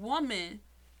a woman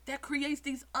that creates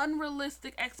these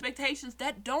unrealistic expectations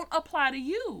that don't apply to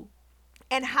you?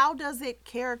 and how does it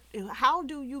how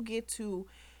do you get to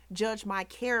judge my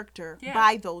character Yeah.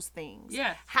 by those things?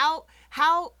 Yeah.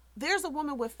 How there's a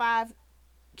woman with 5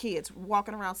 kids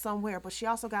walking around somewhere, but she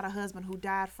also got a husband who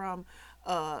died from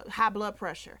high blood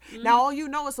pressure. Now all you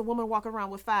know is a woman walking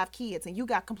around with 5 kids, and you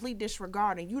got complete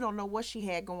disregard, and you don't know what she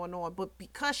had going on. But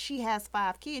because she has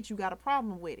 5 kids, you got a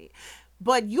problem with it.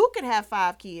 But you can have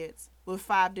 5 kids with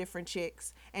 5 different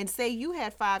chicks, and say you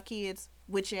had 5 kids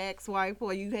with your ex-wife,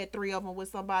 or you had 3 of them with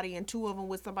somebody and 2 of them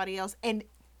with somebody else, and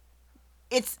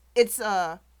it's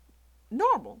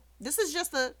normal. This is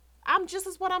just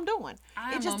is what I'm doing.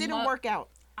 It just didn't work out.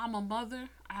 I'm a mother.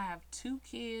 I have 2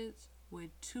 kids with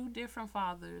 2 different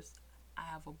fathers. I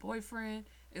have a boyfriend.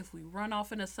 If we run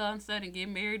off in the sunset and get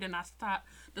married and I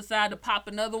decide to pop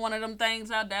another one of them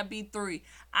things out, that'd be 3.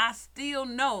 I still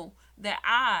know that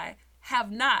I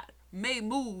have not made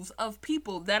moves of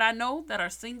people that I know that are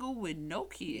single with no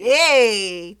kids.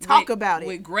 Yay! Talk about it.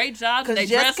 With great jobs, they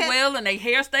dress well and their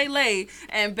hair stay laid.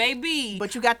 And baby.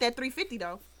 But you got that 350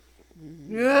 though.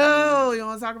 No, you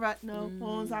want to talk about it? No, you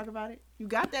want to talk about it? You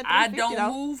got that 350 I don't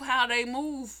though. move how they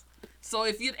move. So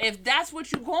if that's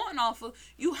what you're going off of,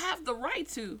 you have the right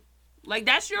to. Like,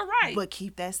 that's your right. But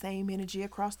keep that same energy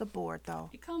across the board though.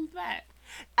 It comes back.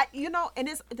 And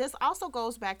this also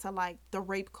goes back to like the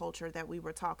rape culture that we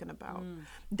were talking about.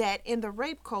 That in the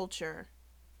rape culture,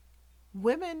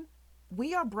 women,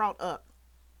 we are brought up.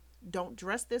 Don't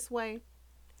dress this way.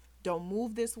 Don't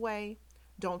move this way.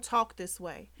 Don't talk this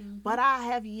way. But I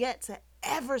have yet to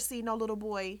ever see no little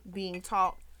boy being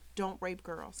taught, don't rape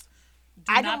girls.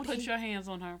 Do not put your hands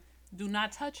on her. Do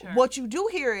not touch her. What you do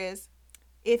here is,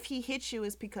 if he hits you,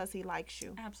 it's because he likes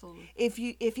you. Absolutely.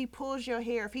 If he pulls your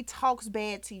hair, if he talks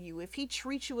bad to you, if he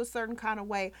treats you a certain kind of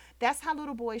way, that's how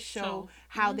little boys show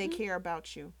how they care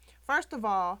about you. First of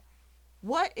all,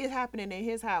 what is happening in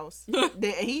his house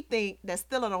that he think that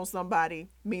stealing on somebody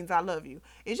means I love you?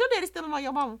 Is your daddy stealing on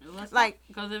your mama?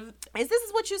 Is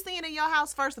this what you're seeing in your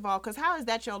house, first of all? Because how is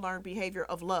that your learned behavior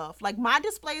of love? Like, my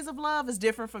displays of love is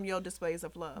different from your displays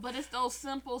of love. But it's those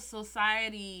simple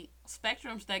society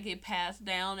spectrums that get passed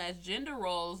down as gender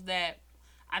roles that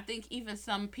I think even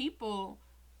some people,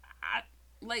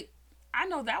 I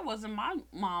know that wasn't my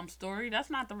mom's story. That's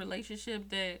not the relationship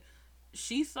that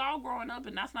she saw growing up,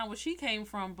 and that's not what she came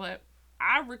from. But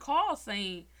I recall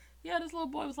saying, yeah, this little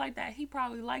boy was like that. He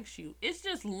probably likes you. It's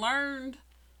just learned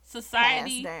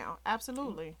society, passed down.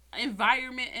 Absolutely.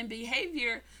 Environment and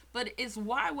behavior. But it's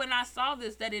why when I saw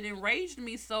this that it enraged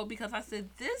me so, because I said,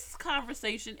 this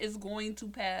conversation is going to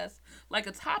pass like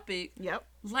a topic. Yep.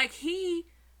 Like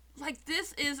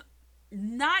this is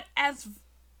not as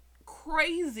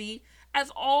crazy as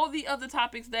all the other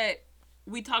topics that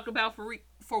we talk about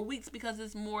for weeks, because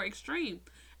it's more extreme.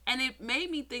 And it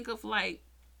made me think of, like,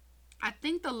 I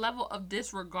think the level of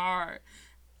disregard,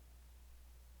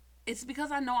 it's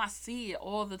because I know I see it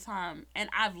all the time, and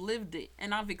I've lived it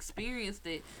and I've experienced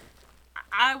it.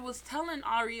 I was telling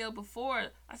Ariel before,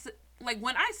 I said, like,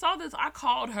 when I saw this, I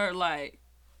called her, like,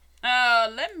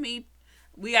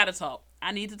 we gotta talk.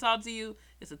 I need to talk to you.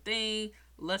 It's a thing.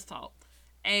 Let's talk.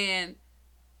 And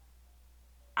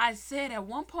I said at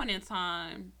one point in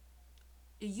time,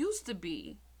 it used to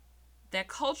be that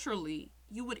culturally,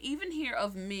 you would even hear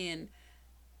of men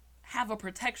have a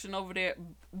protection over their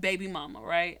baby mama,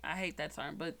 right? I hate that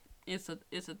term, but it's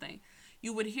a thing.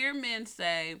 You would hear men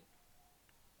say,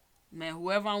 man,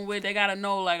 whoever I'm with, they gotta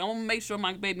know, like, I'm gonna make sure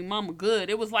my baby mama good.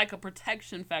 It was like a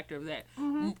protection factor of that.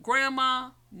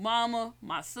 Grandma, mama,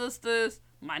 my sisters,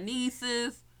 my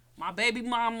nieces, my baby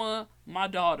mama, my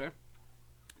daughter,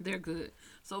 they're good.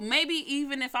 So maybe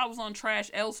even if I was on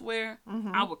trash elsewhere,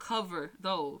 I would cover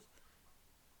those.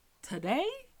 Today,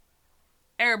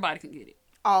 everybody can get it.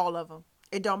 All of them.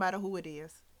 It don't matter who it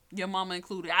is. Your mama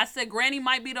included. I said Granny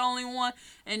might be the only one,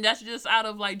 and that's just out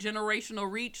of, like,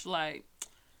 generational reach. Like,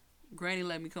 Granny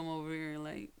let me come over here and,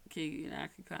 like, kick it, and I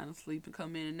can kind of sleep and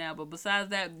come in and out. But besides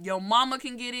that, your mama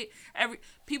can get it.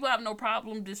 People have no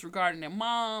problem disregarding their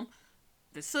mom,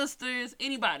 their sisters,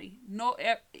 anybody.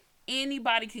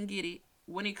 Anybody can get it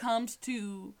when it comes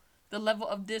to the level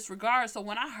of disregard. So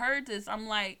when I heard this, I'm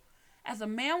like, as a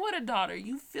man with a daughter,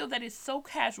 you feel that it's so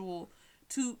casual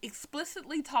to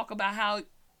explicitly talk about how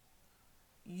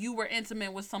you were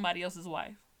intimate with somebody else's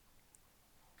wife.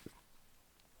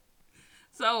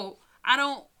 So I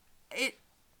don't.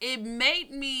 It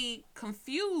made me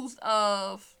confused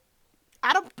of.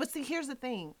 I don't, but see, here's the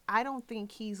thing. I don't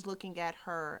think he's looking at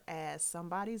her as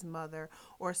somebody's mother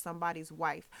or somebody's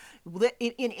wife.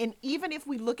 And even if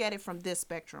we look at it from this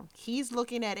spectrum, he's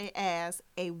looking at it as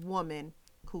a woman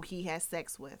who he has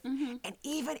sex with. Mm-hmm. And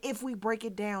even if we break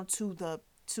it down to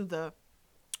the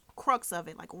crux of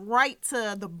it, like right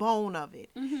to the bone of it,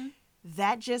 Mm-hmm.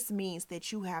 that just means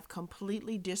that you have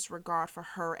completely disregard for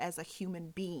her as a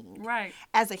human being. Right.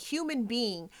 As a human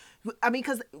being, I mean,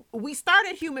 because we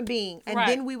started human being, and Right.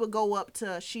 then we would go up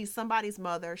to she's somebody's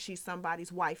mother, she's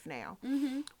somebody's wife now.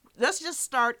 Mm-hmm. Let's just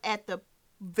start at the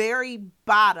very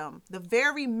bottom, the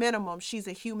very minimum. She's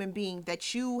a human being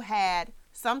that you had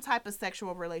some type of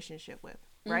sexual relationship with,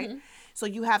 right? Mm-hmm. So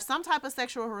you have some type of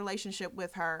sexual relationship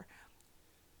with her.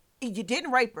 You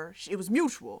didn't rape her. It was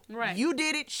mutual. Right. You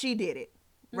did it. She did it.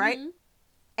 Right. Mm-hmm.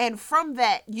 And from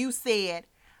that, you said,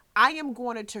 I am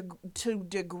going to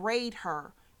degrade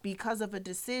her because of a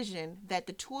decision that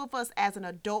the two of us as an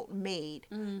adult made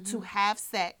Mm-hmm. to have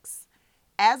sex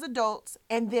as adults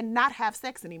and then not have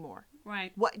sex anymore.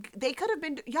 Right. What they could have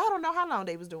been, y'all don't know how long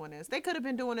they was doing this. They could have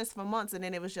been doing this for months, and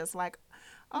then it was just like,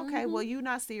 okay, well, you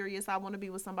not serious. I want to be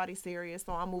with somebody serious,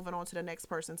 so I'm moving on to the next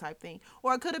person type thing.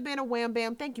 Or it could have been a wham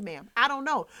bam, thank you, ma'am. I don't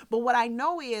know. But what I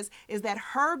know is that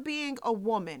her being a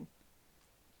woman,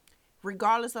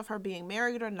 regardless of her being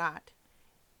married or not,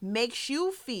 makes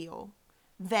you feel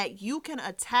that you can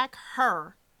attack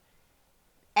her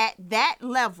at that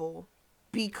level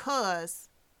because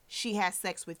she has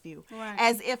sex with you. Right.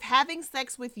 As if having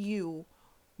sex with you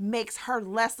makes her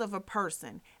less of a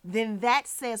person. Then that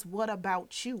says what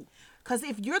about you? Because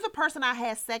if you're the person I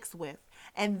had sex with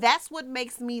and that's what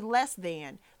makes me less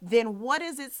than, then what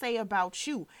does it say about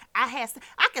you? I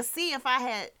could see if I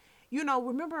had,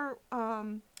 remember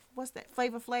what's that,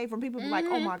 Flavor Flav, when people be like,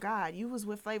 oh my God, you was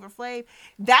with Flavor Flav.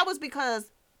 That was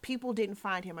because people didn't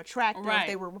find him attractive. Right.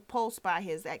 They were repulsed by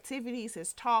his activities,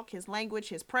 his talk, his language,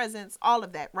 his presence, all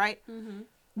of that, right? Mm-hmm.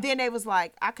 Then they was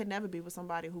like, I could never be with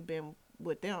somebody who been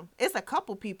with them. It's a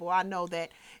couple people I know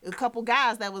that, a couple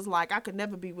guys that was like, I could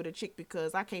never be with a chick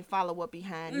because I can't follow up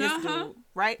behind this dude,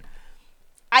 right?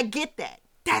 I get that.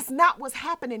 That's not what's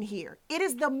happening here. It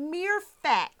is the mere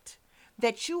fact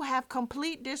that you have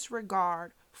complete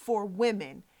disregard for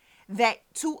women, that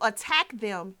to attack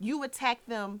them, you attack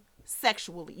them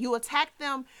sexually. You attack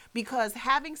them because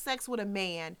having sex with a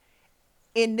man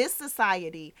in this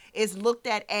society is looked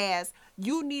at as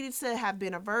you needed to have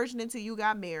been a virgin until you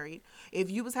got married.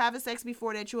 If you was having sex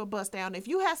before that, you a bust down. If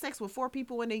you had sex with 4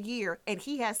 people in a year and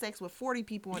he has sex with 40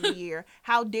 people in a year,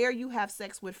 how dare you have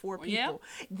sex with 4 people?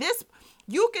 Yeah.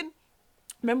 You can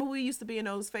remember we used to be in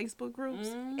those Facebook groups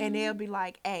and they'll be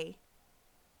like, hey,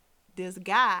 this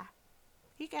guy,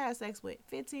 he can have sex with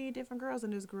 15 different girls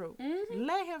in this group. Mm-hmm.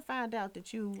 Let him find out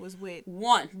that you was with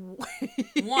one.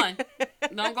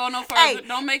 Don't go no further. Hey,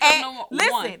 Don't make up no more.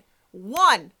 Listen,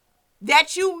 one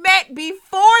that you met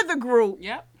before the group.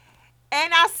 Yep.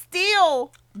 And I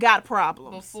still got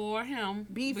problems. Before him.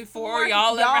 Before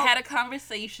y'all ever y'all- had a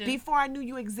conversation. Before I knew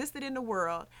you existed in the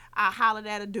world, I hollered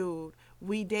at a dude.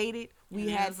 We dated. We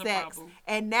And had there's a sex. problem.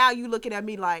 And now you looking at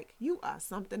me like, you are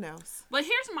something else. But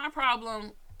here's my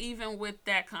problem, even with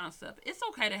that concept. It's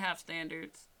okay to have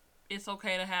standards. It's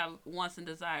okay to have wants and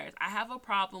desires. I have a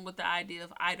problem with the idea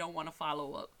of I don't want to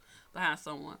follow up behind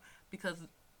someone because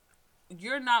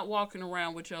you're not walking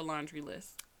around with your laundry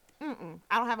list.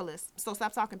 I don't have a list. So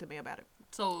stop talking to me about it.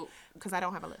 So Because I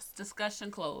don't have a list. discussion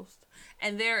closed.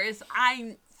 And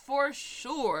for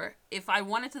sure, if I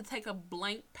wanted to take a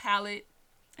blank palette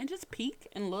and just peek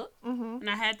and look, and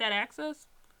I had that access,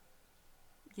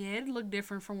 yeah, it'd look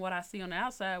different from what I see on the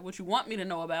outside. What you want me to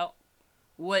know about,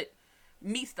 what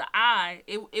meets the eye,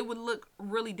 it would look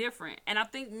really different. And I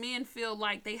think men feel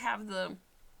like they have the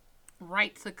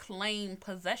right to claim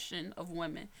possession of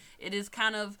women. It has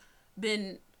kind of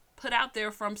been put out there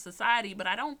from society, but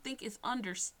I don't think it's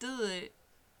understood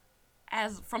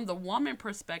as from the woman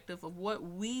perspective of what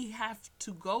we have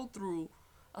to go through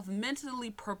of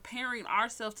mentally preparing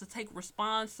ourselves to take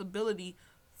responsibility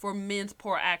for men's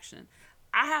poor action.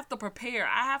 I have to prepare.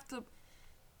 I've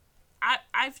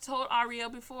told Ariel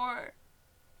before,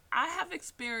 I have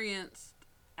experienced,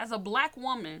 as a black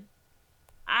woman,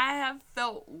 I have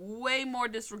felt way more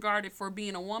disregarded for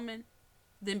being a woman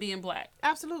than being black.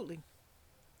 Absolutely.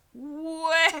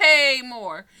 Way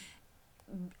more.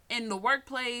 In the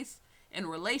workplace, in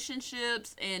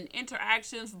relationships, and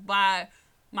interactions by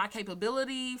my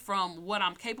capability, from what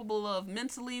I'm capable of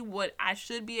mentally, what I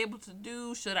should be able to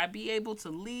do. Should I be able to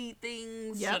lead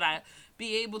things? Yep. Should I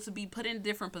be able to be put in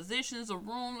different positions or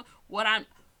room? What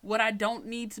I don't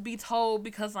need to be told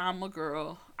because I'm a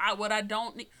girl. What I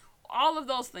don't need, all of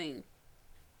those things.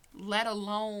 Let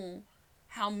alone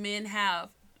how men have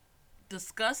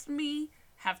discussed me,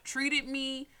 have treated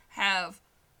me, have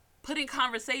put in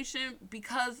conversation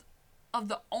because of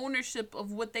the ownership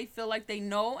of what they feel like they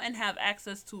know and have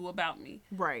access to about me.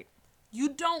 Right. You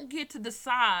don't get to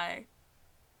decide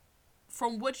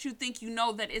from what you think you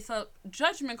know that it's a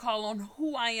judgment call on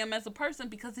who I am as a person,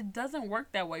 because it doesn't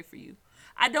work that way for you.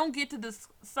 I don't get to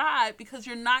decide, because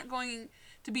you're not going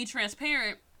to be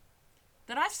transparent,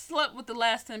 that I've slept with the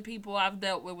last 10 people I've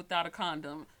dealt with without a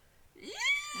condom.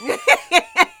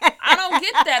 I don't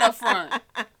get that up front.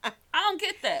 I don't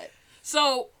get that.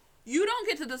 So you don't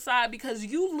get to decide because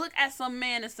you look at some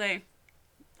man and say,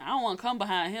 I don't want to come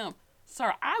behind him.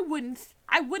 Sir, I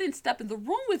wouldn't step in the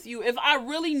room with you if I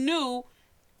really knew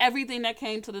everything that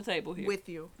came to the table here. With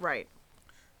you. Right.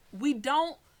 We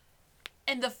don't,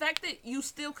 and the fact that you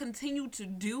still continue to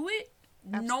do it,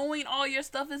 absolutely, knowing all your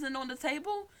stuff isn't on the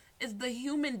table, is the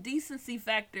human decency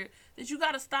factor that you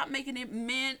got to stop making it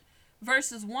men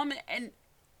versus woman and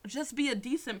just be a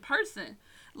decent person.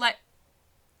 Like,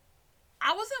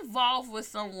 I was involved with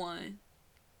someone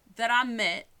that I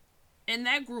met in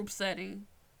that group setting.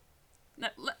 Now,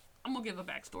 I'm going to give a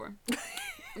backstory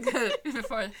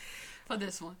for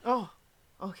this one. Oh,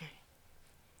 okay.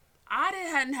 I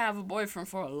hadn't have a boyfriend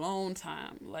for a long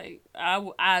time. Like,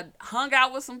 I hung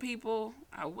out with some people.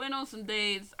 I went on some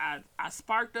dates. I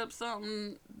sparked up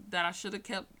something that I should have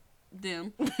kept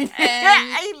them. And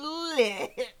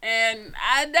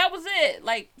that was it.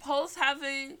 Like, post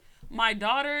having my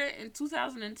daughter in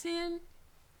 2010,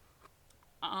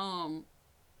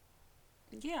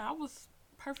 yeah, I was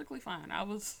perfectly fine. I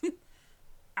was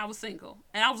single,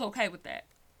 and I was okay with that.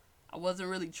 I wasn't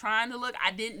really trying to look.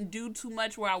 I didn't do too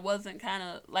much where I wasn't kind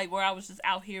of like where I was just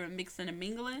out here and mixing and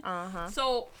mingling. Uh-huh.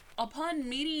 So upon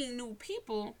meeting new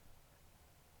people,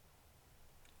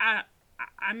 I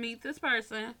meet this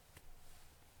person.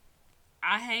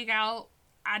 I hang out.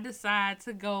 I decide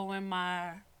to go in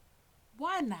my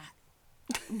why not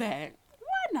bag.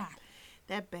 Why not?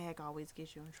 That bag always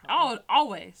gets you in trouble. Oh,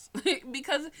 always.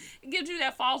 Because it gives you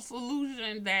that false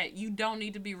illusion that you don't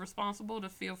need to be responsible to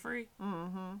feel free.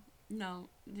 Mm-hmm. No,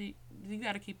 you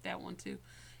got to keep that one too.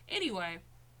 Anyway,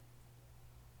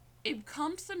 it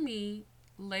comes to me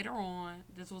later on.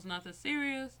 This was nothing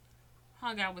serious.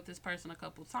 Hung out with this person a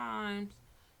couple times.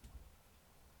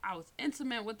 I was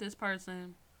intimate with this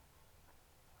person.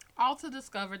 All to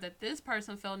discover that this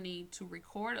person felt need to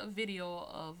record a video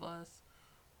of us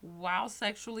while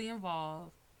sexually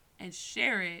involved and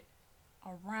share it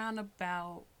around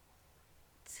about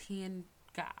 10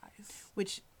 guys.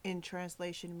 Which in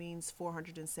translation means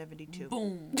 472.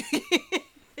 Boom.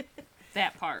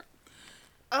 That part.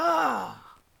 Ugh.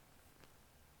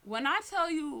 When I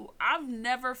tell you I've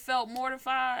never felt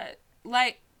mortified,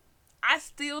 like, I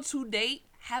still to date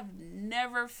have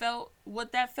never felt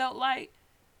what that felt like.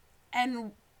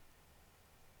 And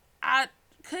I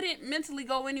couldn't mentally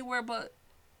go anywhere but,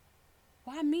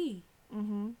 why me?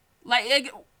 Mm-hmm.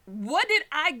 Like, what did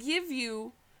I give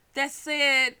you that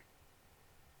said,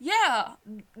 yeah,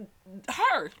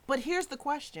 her? But here's the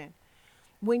question.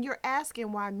 When you're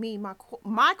asking why me,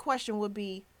 my question would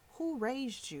be, who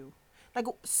raised you? Like,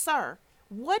 sir,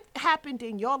 what happened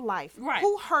in your life? Right.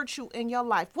 Who hurt you in your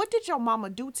life? What did your mama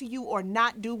do to you or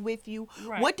not do with you?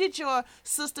 Right. What did your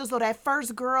sisters or that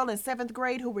first girl in 7th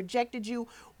grade who rejected you,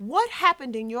 what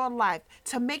happened in your life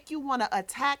to make you want to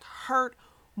attack, hurt,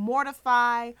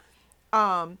 mortify,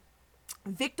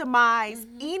 victimize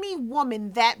any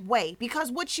woman that way?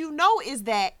 Because what you know is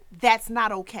that that's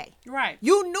not okay. Right.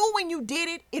 You knew when you did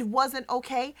it, it wasn't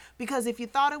okay, because if you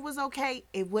thought it was okay,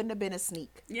 it wouldn't have been a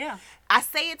sneak. Yeah. I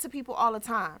say it to people all the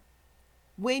time.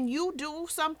 When you do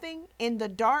something in the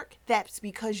dark, that's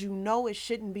because you know it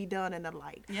shouldn't be done in the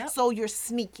light. Yep. So you're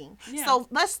sneaking. Yeah. So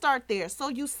let's start there. So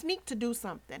you sneak to do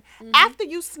something. After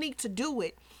you sneak to do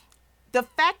it, the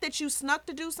fact that you snuck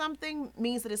to do something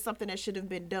means that it's something that should have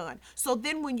been done. So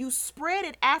then when you spread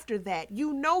it after that,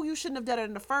 you know you shouldn't have done it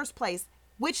in the first place,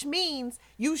 which means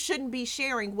you shouldn't be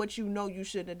sharing what you know you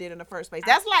shouldn't have did in the first place.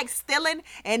 That's like stealing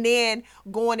and then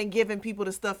going and giving people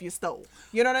the stuff you stole.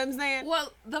 You know what I'm saying?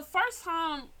 Well, the first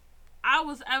time I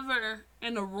was ever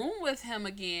in a room with him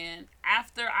again,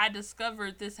 after I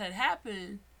discovered this had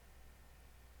happened,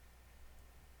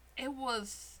 it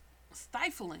was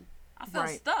stifling. I felt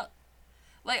Right. stuck.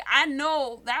 Like, I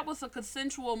know that was a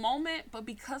consensual moment, but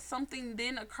because something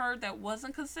then occurred that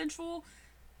wasn't consensual,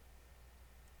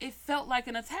 it felt like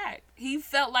an attack. He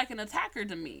felt like an attacker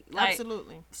to me. Like,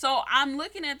 Absolutely. so I'm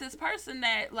looking at this person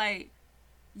that, like,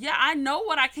 yeah, I know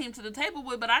what I came to the table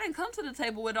with, but I didn't come to the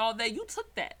table with all that. You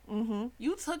took that. Mm-hmm.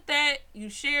 You took that. You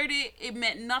shared it. It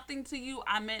meant nothing to you.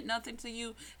 I meant nothing to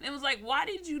you. And it was like, why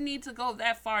did you need to go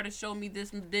that far to show me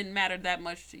this didn't matter that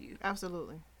much to you?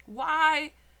 Absolutely.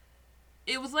 Why?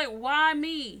 It was like, why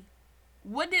me?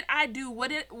 What did I do?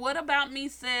 What about me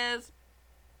says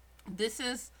this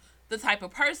is the type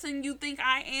of person you think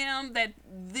I am, that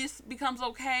this becomes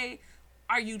okay?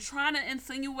 Are you trying to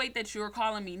insinuate that you're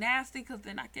calling me nasty? Because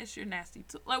then I guess you're nasty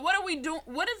too. Like, what are we doing?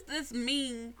 What does this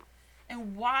mean?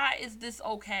 And why is this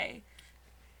okay?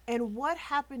 And what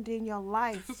happened in your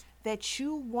life that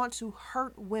you want to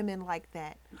hurt women like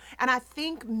that? And I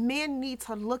think men need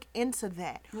to look into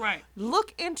that. Right.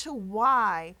 Look into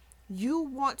why you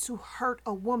want to hurt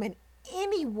a woman,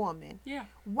 any woman. Yeah.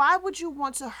 Why would you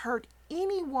want to hurt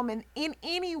any woman in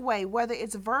any way, whether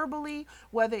it's verbally,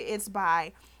 whether it's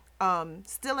by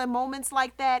stealing moments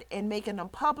like that and making them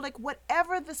public,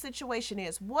 whatever the situation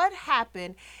is? What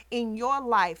happened in your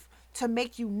life to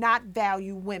make you not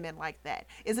value women like that?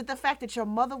 Is it the fact that your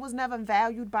mother was never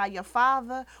valued by your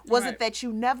father? Was Right. it that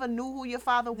you never knew who your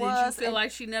father Did was? you feel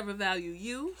like she never valued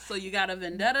you, so you got a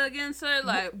vendetta against her?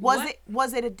 Like,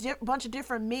 was it a bunch of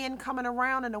different men coming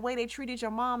around and the way they treated your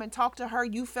mom and talked to her,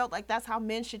 you felt like that's how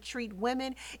men should treat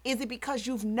women? Is it because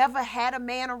you've never had a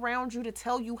man around you to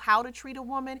tell you how to treat a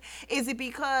woman? Is it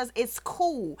because it's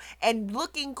cool and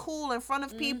looking cool in front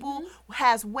of people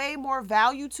has way more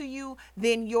value to you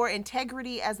than your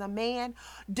integrity as a man?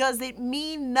 Does it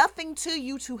mean nothing to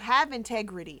you to have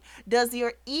integrity? Does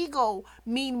your ego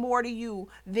mean more to you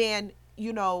than,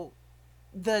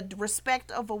 the respect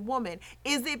of a woman?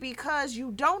 Is it because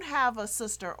you don't have a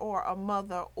sister or a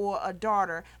mother or a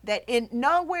daughter that in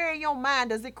nowhere in your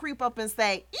mind does it creep up and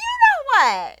say, you know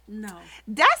what? no.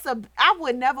 I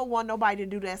would never want nobody to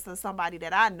do that to somebody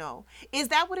that I know. Is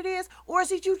that what it is? Or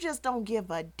is it you just don't give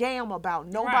a damn about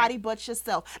nobody but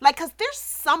yourself? Like, because there's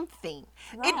something,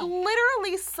 it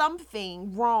literally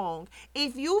something wrong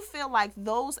if you feel like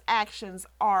those actions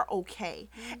are okay.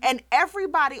 And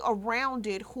everybody around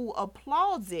it who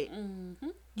applauds it,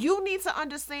 you need to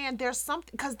understand there's something,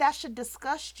 because that should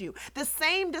disgust you. The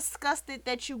same disgusted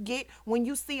that you get when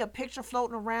you see a picture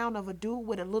floating around of a dude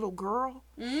with a little girl.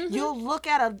 You'll look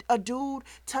at a dude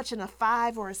touching a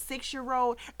 5 or a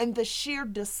 6-year-old, and the sheer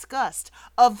disgust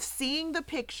of seeing the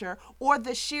picture or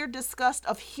the sheer disgust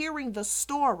of hearing the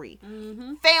story.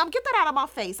 Fam, get that out of my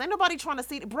face. Ain't nobody trying to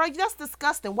see it. Bro, that's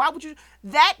disgusting. Why would you?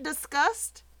 That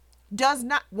disgust does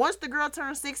not, once the girl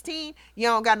turns 16, you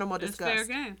don't got no more disgust. It's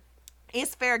fair game.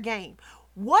 It's fair game.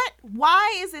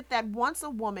 Why is it that once a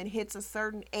woman hits a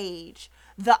certain age,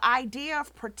 the idea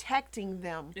of protecting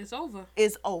them It's over.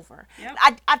 is over? Yep.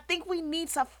 I think we need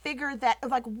to figure that,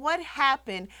 like, what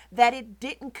happened that it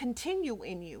didn't continue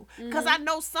in you? Because I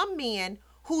know some men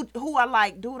who are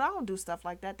like, dude, I don't do stuff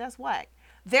like that. That's whack.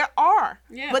 There are.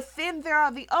 Yeah. But then there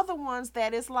are the other ones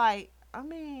that is like, I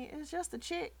mean, it's just a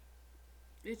chick.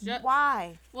 It's just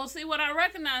Why? Well, see, what I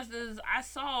recognized is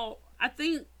I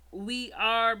think we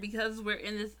are, because we're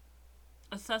in this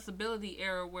accessibility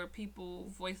era where people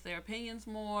voice their opinions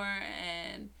more,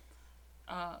 and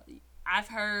I've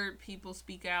heard people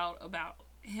speak out about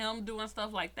him doing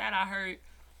stuff like that.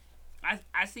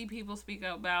 I see people speak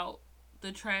out about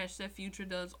the trash that Future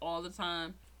does all the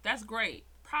time. That's great.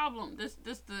 Problem, this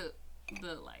the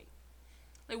like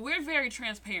we're very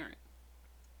transparent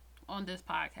on this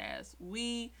podcast.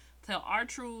 We tell our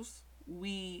truths.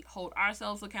 We hold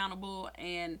ourselves accountable,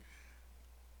 and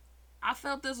I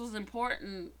felt this was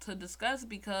important to discuss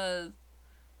because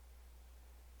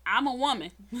I'm a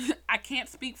woman. I can't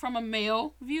speak from a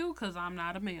male view because I'm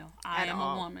not a male. I am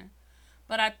a woman.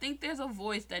 But I think there's a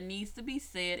voice that needs to be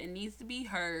said and needs to be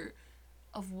heard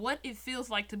of what it feels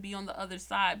like to be on the other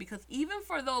side, because even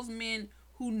for those men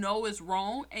who know it's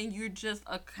wrong and you're just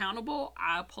accountable,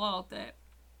 I applaud that.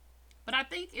 But I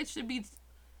think it should be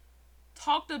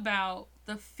talked about,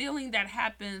 the feeling that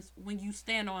happens when you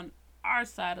stand on our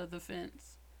side of the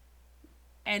fence,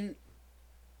 and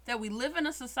that we live in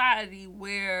a society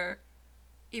where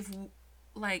if,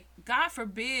 like, God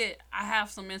forbid I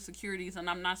have some insecurities and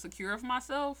I'm not secure of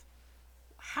myself,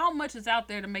 how much is out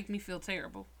there to make me feel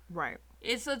terrible? Right.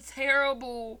 It's a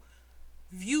terrible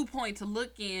viewpoint to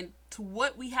look in to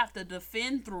what we have to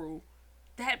defend through.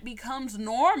 That becomes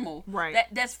normal. Right.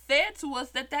 That's fed to us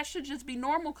that should just be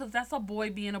normal because that's a boy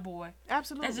being a boy.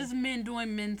 Absolutely. That's just men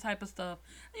doing men type of stuff.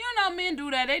 You know, men do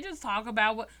that. They just talk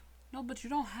about what. No, but you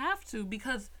don't have to,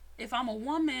 because if I'm a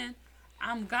woman,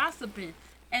 I'm gossiping.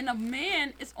 And a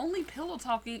man is only pillow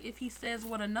talking if he says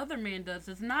what another man does.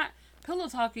 It's not pillow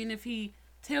talking if he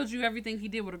tells you everything he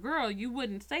did with a girl. You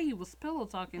wouldn't say he was pillow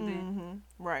talking then.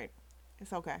 Right.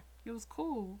 It's okay. It was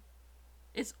cool.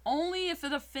 It's only if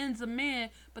it offends a man,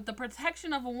 but the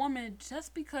protection of a woman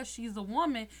just because she's a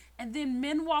woman, and then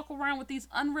men walk around with these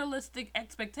unrealistic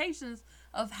expectations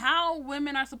of how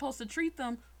women are supposed to treat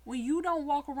them when you don't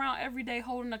walk around every day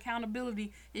holding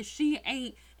accountability if she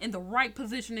ain't in the right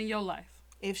position in your life.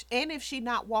 If she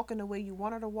not walking the way you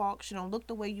want her to walk, she don't look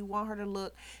the way you want her to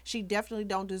look, she definitely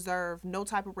don't deserve no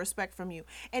type of respect from you.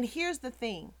 And here's the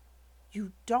thing.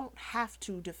 You don't have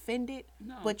to defend it,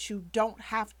 No. but you don't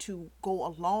have to go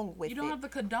along with it. You don't have to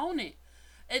condone it.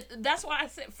 That's why I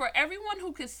said, for everyone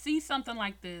who could see something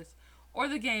like this, or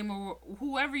the game, or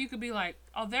whoever, you could be like,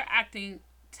 oh, they're acting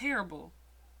terrible.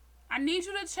 I need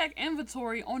you to check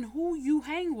inventory on who you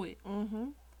hang with.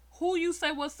 Who you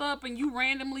say what's up and you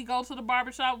randomly go to the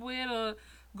barbershop with or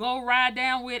go ride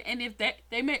down with, and if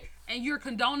they may, and you're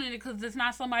condoning it because it's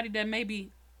not somebody that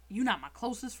maybe you're not my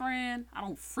closest friend, I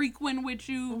don't frequent with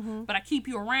you, but I keep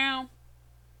you around.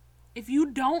 If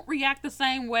you don't react the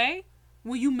same way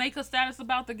when you make a status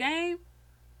about the game,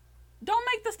 don't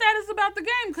make the status about the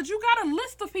game, because you got a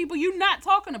list of people you're not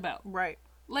talking about. Right.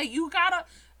 Like, you gotta,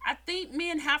 I think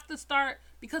men have to start,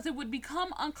 because it would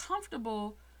become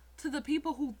uncomfortable to the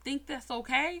people who think that's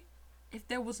okay if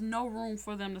there was no room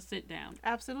for them to sit down.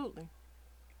 Absolutely.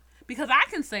 Because I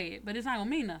can say it, but it's not gonna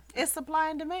mean nothing. It's supply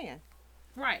and demand.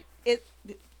 Right. If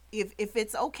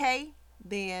it's okay,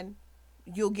 then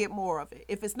you'll get more of it.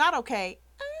 If it's not okay,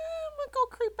 I'm gonna go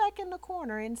creep back in the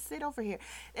corner and sit over here.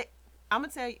 I'm gonna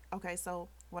tell you. Okay, so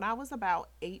when I was about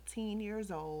 18 years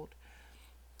old,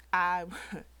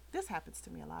 this happens to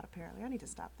me a lot, apparently. I need to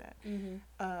stop that.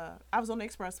 I was on the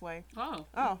expressway.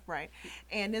 Oh, right.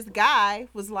 And this guy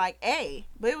was like, hey,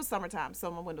 but it was summertime,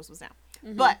 so my windows was down.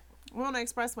 But we're on the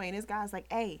expressway, and this guy's like,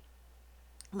 hey,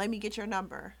 let me get your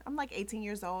number. I'm like 18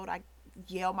 years old. I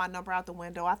yelled my number out the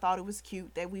window. I thought it was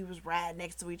cute that we was riding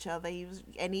next to each other.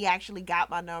 He actually got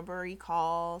my number. He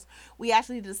calls. We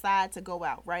actually decide to go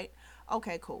out, right?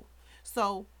 Okay, cool.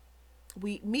 So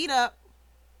we meet up,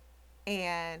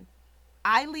 and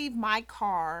I leave my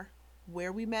car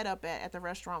where we met up at the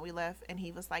restaurant we left, and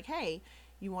he was like, hey,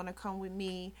 you want to come with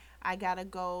me? I got to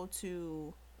go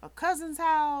to a cousin's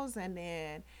house, and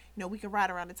then, we can ride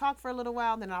around and talk for a little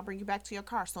while, then I'll bring you back to your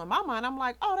car. So in my mind, I'm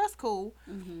like, oh, that's cool.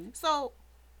 So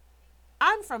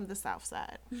I'm from the South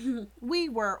Side. We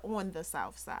were on the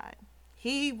South Side.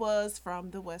 He was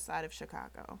from the West Side of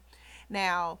Chicago.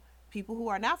 Now, people who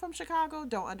are not from Chicago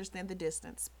don't understand the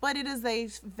distance, but it is a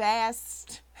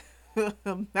vast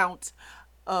amount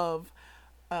of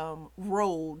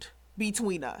road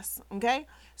between us. Okay,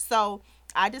 so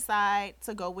I decide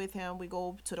to go with him. We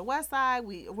go to the West Side.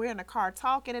 We're in the car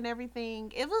talking and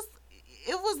everything. It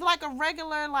was like a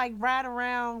regular ride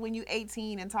around when you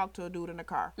 18 and talk to a dude in the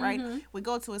car, right? We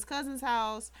go to his cousin's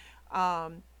house.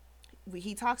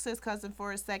 He talks to his cousin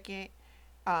for a second.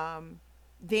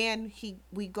 Then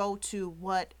we go to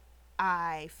what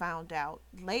I found out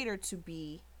later to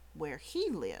be where he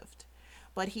lived,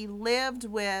 but he lived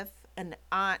with an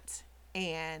aunt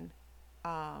and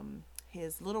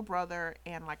his little brother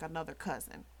and another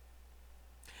cousin.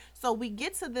 So we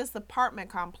get to this apartment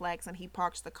complex, and he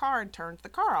parks the car and turns the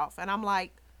car off, and I'm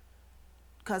like,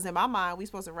 because in my mind we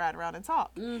supposed to ride around and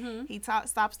talk. He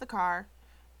stops the car,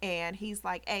 and he's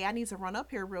like, hey, I need to run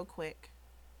up here real quick.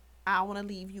 I want to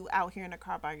leave you out here in the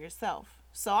car by yourself.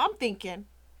 So I'm thinking,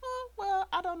 well,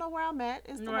 I don't know where I'm at.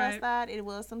 It's the West Side. It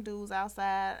was some dudes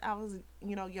outside. I was,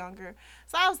 younger.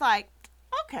 So I was like,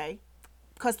 okay.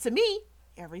 Because to me,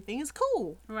 everything is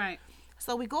cool. Right.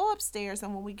 So we go upstairs,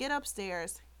 and when we get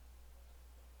upstairs,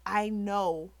 I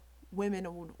know women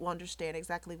will understand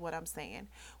exactly what I'm saying.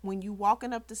 When you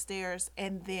walking up the stairs,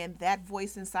 and then that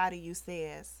voice inside of you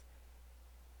says,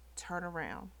 turn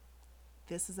around.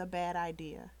 This is a bad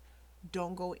idea.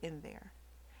 Don't go in there.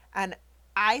 And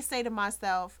I say to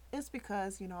myself, it's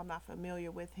because, I'm not familiar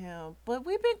with him, but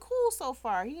we've been cool so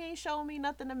far. He ain't showing me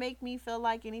nothing to make me feel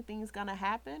like anything's going to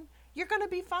happen. You're going to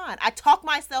be fine. I talk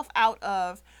myself out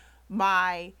of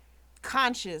my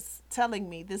conscience telling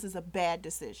me this is a bad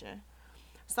decision.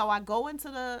 So I go into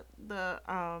the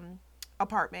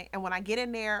apartment, and when I get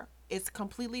in there, it's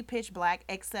completely pitch black,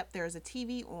 except there's a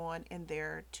TV on, and there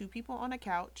are two people on a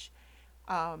couch.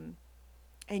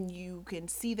 And you can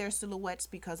see their silhouettes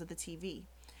because of the TV.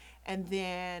 And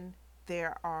then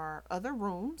there are other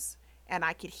rooms, and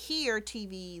I could hear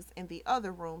TVs in the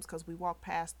other rooms because we walk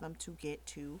past them to get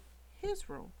to his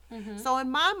room. Mm-hmm. So in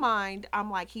my mind, I'm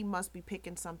like, he must be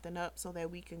picking something up so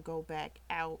that we can go back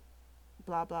out,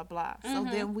 blah blah blah. So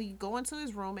Mm-hmm. then we go into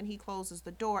his room and he closes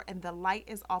the door and the light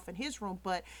is off in his room,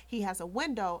 but he has a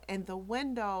window and the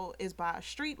window is by a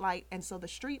street light, and so the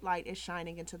street light is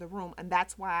shining into the room, and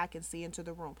that's why I can see into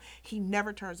the room. He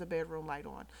never turns the bedroom light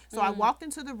on. So I walked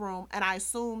into the room and I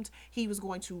assumed he was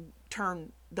going to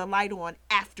turn the light on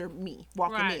after me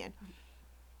walking Right. in.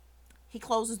 He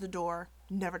closes the door,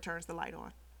 never turns the light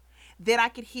on. Then I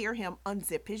could hear him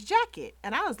unzip his jacket.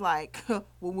 And I was like, well,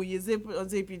 when you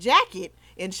unzip your jacket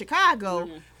in Chicago,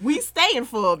 we staying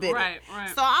for a bit. Right, right.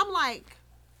 So I'm like,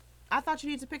 I thought you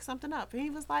needed to pick something up. And he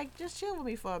was like, just chill with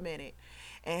me for a minute.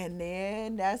 And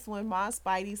then that's when my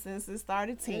spidey senses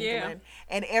started tingling. Yeah.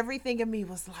 And everything in me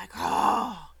was like,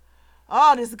 oh,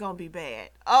 this is going to be bad.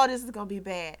 Oh, this is going to be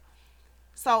bad.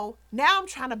 So now I'm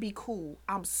trying to be cool.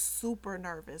 I'm super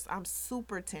nervous. I'm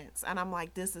super tense. And I'm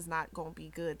like, this is not going to be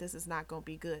good. This is not going to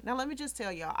be good. Now, let me just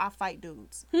tell y'all, I fight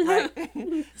dudes. Right?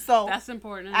 So That's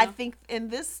important. I think in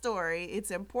this story, it's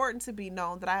important to be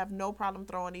known that I have no problem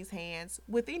throwing these hands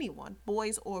with anyone,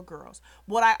 boys or girls.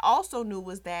 What I also knew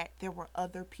was that there were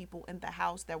other people in the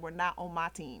house that were not on my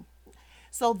team.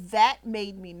 So that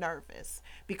made me nervous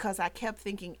because I kept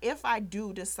thinking, if I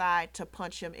do decide to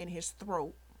punch him in his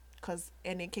throat,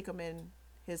 and then kick him in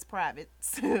his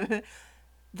privates, that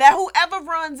whoever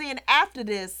runs in after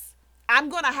this, I'm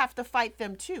going to have to fight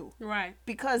them too. Right.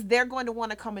 Because they're going to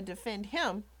want to come and defend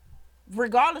him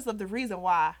regardless of the reason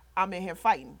why I'm in here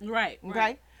fighting. Right. Okay?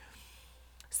 Right.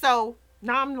 So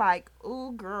now I'm like,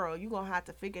 ooh, girl, you're going to have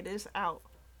to figure this out.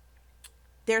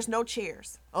 There's no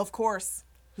chairs. Of course,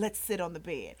 let's sit on the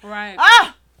bed. Right.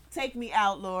 Take me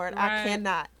out, Lord. Right. I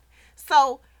cannot.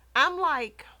 So I'm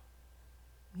like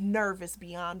nervous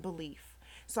beyond belief.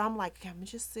 So I'm like, I'm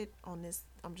just sit on this.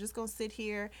 I'm just going to sit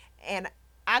here. And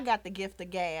I got the gift of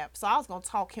gab. So I was going to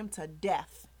talk him to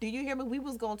death. Do you hear me? We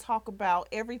was going to talk about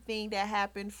everything that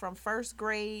happened from first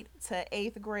grade to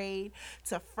 8th grade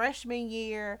to freshman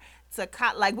year to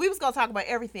like we was going to talk about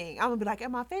everything. I'm going to be like,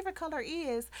 and my favorite color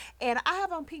is, and I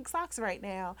have on pink socks right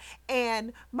now,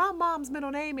 and my mom's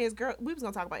middle name is girl. We was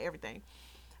going to talk about everything.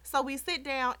 So we sit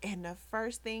down, and the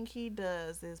first thing he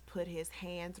does is put his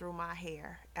hand through my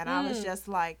hair. And I was just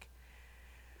like,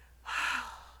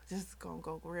 this is going to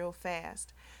go real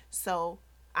fast. So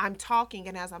I'm talking,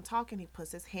 and as I'm talking, he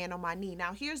puts his hand on my knee.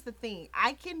 Now, here's the thing.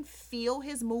 I can feel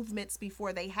his movements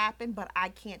before they happen, but I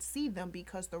can't see them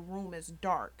because the room is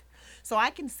dark. So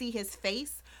I can see his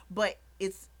face, but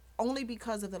it's only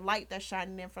because of the light that's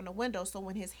shining in from the window. So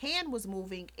when his hand was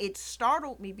moving, it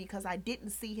startled me because I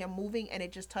didn't see him moving, and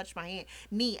it just touched my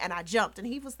knee, and I jumped. And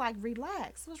he was like,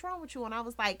 relax, what's wrong with you? And I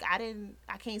was like, I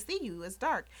can't see you, it's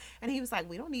dark. And he was like,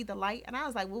 we don't need the light. And I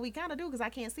was like, well, we kind of do, because I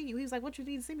can't see you. He was like, what you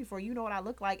need to see me for? You know what I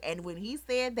look like. And when he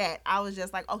said that, I was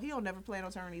just like, oh, he don't never plan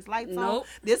on turning these lights on.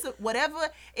 This, whatever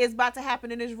is about to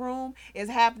happen in this room is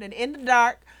happening in the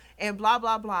dark. And blah,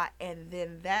 blah, blah. And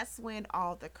then that's when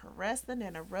all the caressing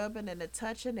and the rubbing and the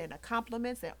touching and the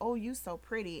compliments and, oh, you so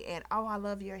pretty. And, oh, I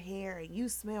love your hair. And you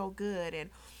smell good.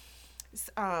 And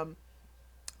I'm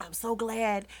so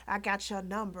glad I got your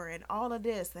number and all of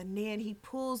this. And then he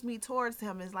pulls me towards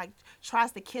him and like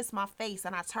tries to kiss my face.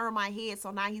 And I turn my head.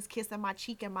 So now he's kissing my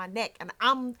cheek and my neck. And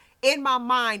I'm in my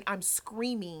mind, I'm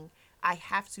screaming, I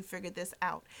have to figure this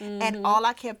out. And all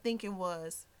I kept thinking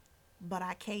was, but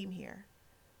I came here.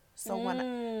 So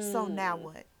so now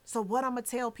what? So what I'm going to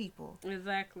tell people?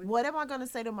 Exactly. What am I going to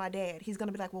say to my dad? He's going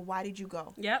to be like, well, why did you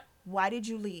go? Yep. Why did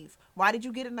you leave? Why did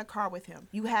you get in the car with him?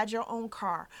 You had your own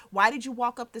car. Why did you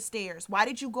walk up the stairs? Why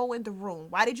did you go in the room?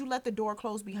 Why did you let the door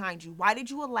close behind you? Why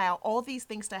did you allow all these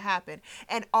things to happen?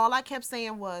 And all I kept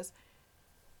saying was,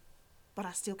 but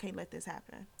I still can't let this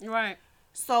happen. Right.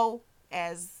 So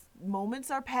as moments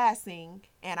are passing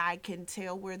and I can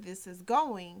tell where this is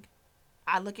going,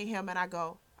 I look at him and I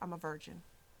go, I'm a virgin.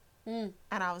 And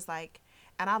I was like,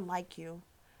 and I like you.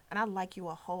 And I like you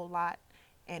a whole lot.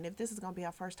 And if this is going to be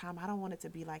our first time, I don't want it to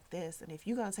be like this. And if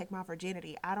you're going to take my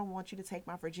virginity, I don't want you to take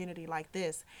my virginity like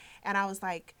this. And I was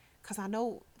like, because I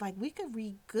know, like, we could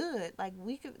be good. Like,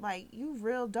 we could, like, you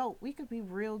real dope. We could be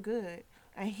real good.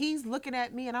 And he's looking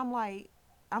at me and I'm like,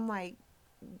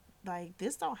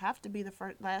 this don't have to be the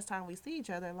last time we see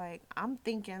each other. Like, I'm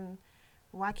thinking,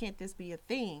 why can't this be a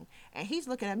thing? And he's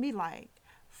looking at me like,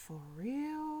 for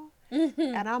real?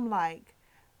 And I'm like,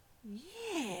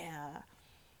 yeah.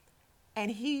 And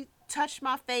he touched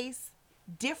my face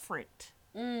different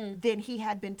than he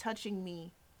had been touching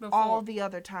me before. All the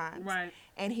other times. Right.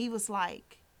 And he was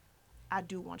like, I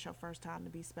do want your first time to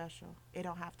be special. It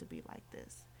don't have to be like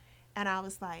this. And I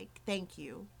was like, thank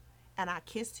you. and I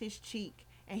kissed his cheek,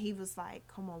 and he was like,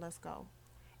 "Come on, let's go."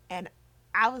 And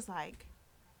I was like,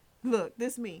 "Look,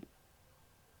 this me.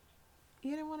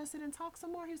 You didn't want to sit and talk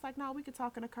some more?" He was like, "No, we could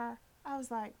talk in the car." I was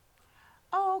like,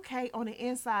 "Oh, okay." On the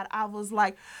inside, I was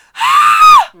like,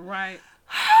 Right.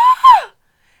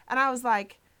 and I was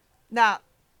like, now,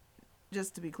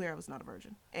 just to be clear, I was not a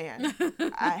virgin, and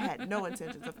I had no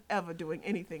intentions of ever doing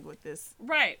anything with this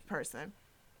Right. person.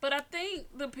 But I think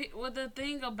the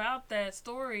thing about that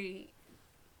story,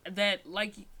 that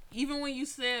like, even when you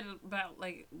said about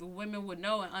like the women would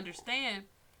know and understand,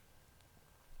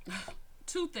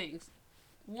 two things.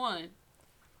 One,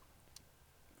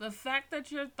 the fact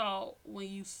that your thought when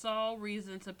you saw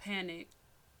reason to panic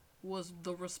was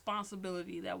the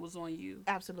responsibility that was on you.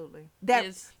 Absolutely. That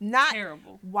is not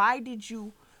terrible. Why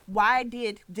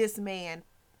did this man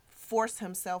force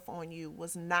himself on you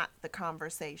was not the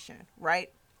conversation,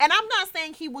 right? And I'm not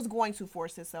saying he was going to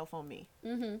force himself on me,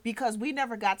 because we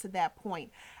never got to that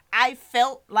point. I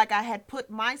felt like I had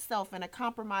put myself in a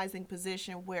compromising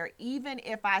position where even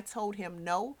if I told him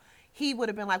no, he would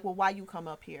have been like, "Well, why you come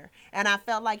up here?" And I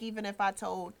felt like even if I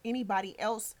told anybody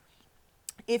else,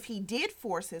 if he did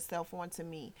force himself onto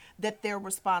me, that their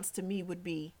response to me would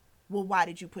be, "Well, why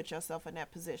did you put yourself in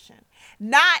that position?"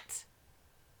 Not,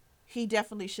 "He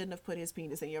definitely shouldn't have put his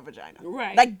penis in your vagina."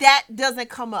 Right. Like, that doesn't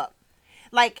come up.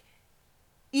 Like,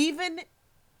 even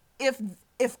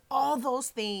if all those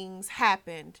things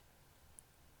happened,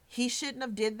 "He shouldn't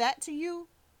have did that to you,"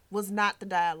 was not the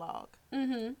dialogue.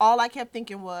 All I kept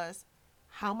thinking was,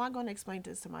 how am I going to explain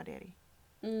this to my daddy?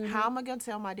 How am I going to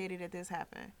tell my daddy that this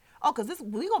happened? Oh, because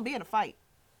we going to be in a fight.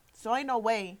 So ain't no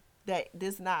way that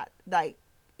this not, like,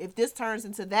 if this turns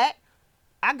into that,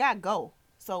 I got to go.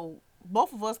 So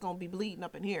both of us going to be bleeding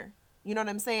up in here. You know what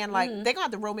I'm saying? Like, they're going to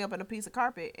have to roll me up in a piece of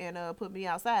carpet and put me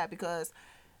outside, because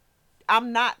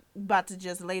I'm not about to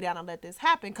just lay down and let this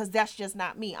happen, because that's just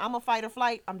not me. I'm a fight or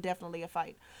flight. I'm definitely a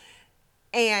fight.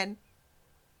 And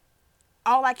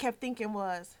all I kept thinking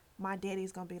was, my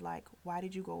daddy's going to be like, "Why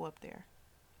did you go up there?"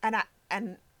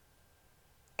 And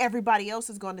everybody else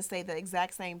is going to say the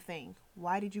exact same thing.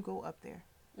 "Why did you go up there?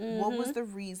 What was the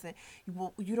reason?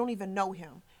 You don't even know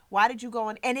him. Why did you go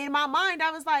in?" And in my mind,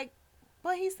 I was like,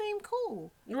 but he seemed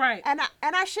cool. Right. And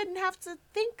I shouldn't have to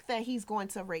think that he's going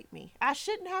to rape me. I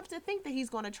shouldn't have to think that he's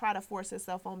going to try to force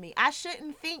himself on me. I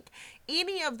shouldn't think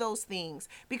any of those things,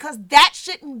 because that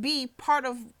shouldn't be part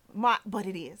of but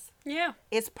it is. Yeah.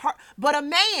 It's part, but a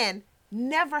man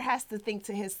never has to think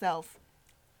to himself,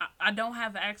 I don't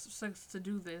have access to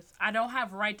do this. I don't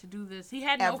have right to do this. He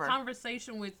had Ever. no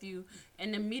conversation with you,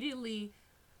 and immediately,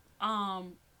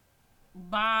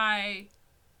 by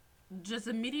just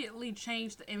immediately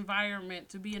changed the environment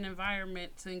to be an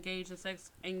environment to engage in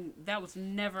sex, and that was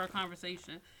never a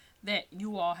conversation that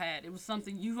you all had. It was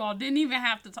something you all didn't even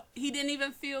have to talk. He didn't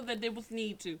even feel that there was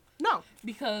need to. no.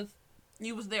 Because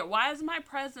you was there. Why is my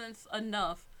presence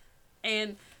enough?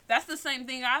 And that's the same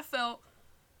thing I felt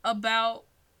about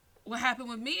what happened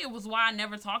with me. It was why I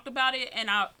never talked about it,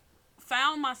 and I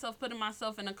found myself putting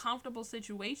myself in uncomfortable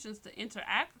situations to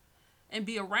interact and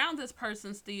be around this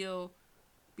person still,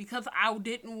 because I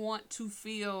didn't want to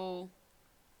feel,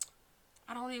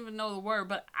 I don't even know the word,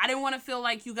 but I didn't want to feel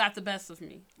like you got the best of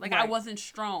me. Like, Right. I wasn't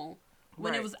strong.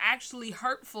 When Right. it was actually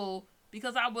hurtful,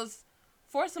 because I was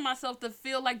forcing myself to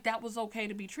feel like that was okay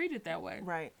to be treated that way.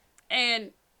 Right.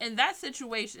 And in that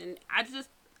situation, I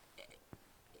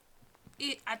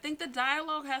think the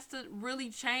dialogue has to really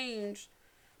change,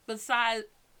 besides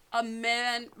a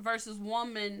man versus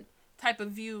woman type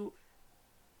of view,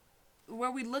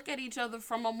 where we look at each other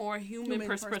from a more human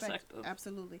perspective.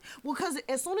 Absolutely. Well, because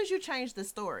as soon as you change the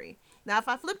story, now if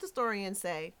I flip the story and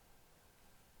say,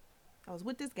 I was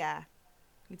with this guy,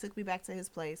 he took me back to his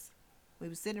place, we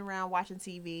was sitting around watching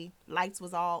TV, lights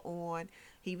was all on,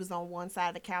 he was on one side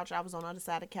of the couch, I was on the other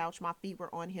side of the couch, my feet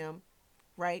were on him,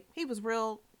 right? He was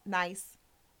real nice.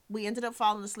 We ended up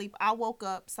falling asleep. I woke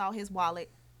up, saw his wallet,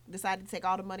 decided to take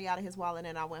all the money out of his wallet,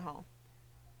 and I went home,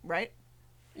 right?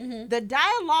 The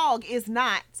dialogue is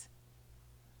not,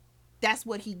 that's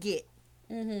what he get.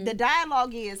 The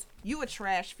dialogue is, you a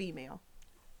trash female.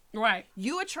 Right.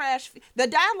 You a trash. The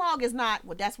dialogue is not,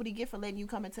 well, that's what he get for letting you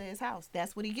come into his house.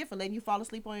 That's what he get for letting you fall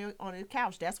asleep on his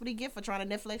couch. That's what he get for trying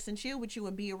to Netflix and chill with you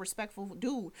and be a respectful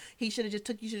dude. He should have just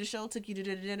took you to the show, took you to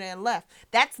dinner, and left.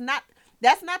 That's not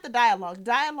the dialogue. The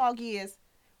dialogue is,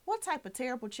 what type of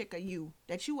terrible chick are you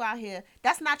that you out here?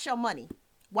 That's not your money.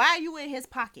 Why are you in his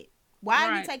pocket? Why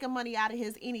are you taking money out of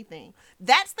his anything?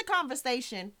 That's the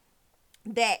conversation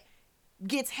that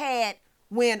gets had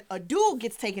when a dude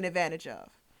gets taken advantage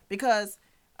of. Because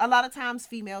a lot of times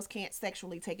females can't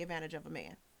sexually take advantage of a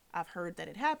man. I've heard that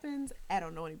it happens. I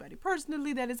don't know anybody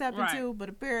personally that it's happened Right. to, but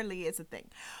apparently it's a thing.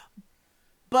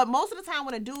 But most of the time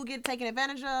when a dude gets taken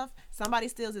advantage of, somebody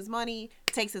steals his money,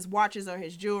 takes his watches or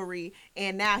his jewelry,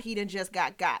 and now he done just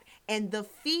got. And the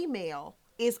female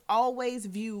is always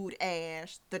viewed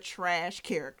as the trash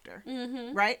character,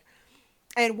 right?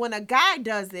 And when a guy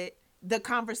does it, the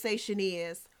conversation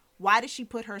is, why did she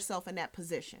put herself in that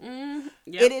position?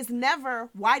 Yep. It is never,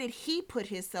 why did he put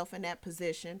himself in that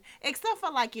position? Except for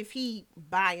like if he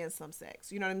buying some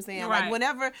sex. You know what I'm saying? Right. Like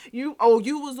whenever you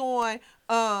was on,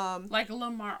 Like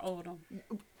Lamar Odom.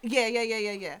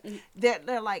 yeah.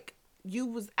 They're like, you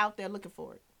was out there looking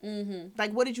for it.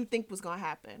 Like, what did you think was gonna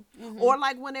happen? Or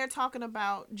like when they're talking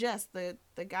about Jess, the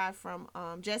guy from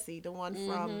Jesse, the one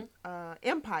from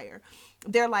Empire,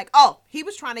 they're like, oh, he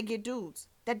was trying to get dudes.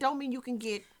 That don't mean you can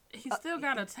get. He still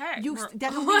got attacked.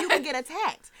 That don't mean you can get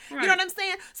attacked. Right. You know what I'm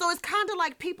saying? So it's kind of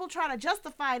like people try to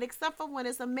justify it, except for when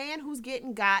it's a man who's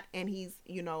getting got and he's,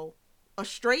 a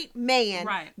straight man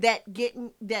Right.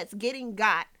 that's getting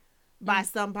got by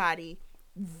somebody,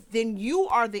 then you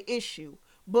are the issue.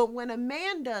 But when a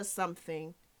man does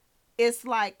something, it's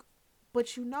like,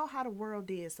 but you know how the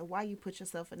world is, so why you put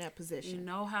yourself in that position? You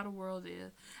know how the world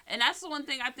is. And that's the one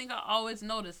thing I think I always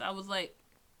noticed. I was like,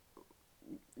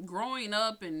 growing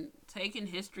up and taking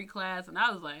history class, and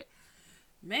I was like,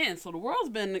 man, so the world's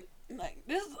been like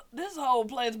this whole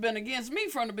place been against me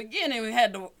from the beginning.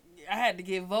 I had to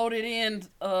get voted in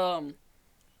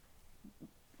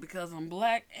because I'm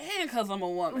black and because I'm a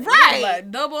woman. Right. It was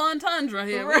like double entendre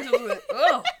here. Right. We just like,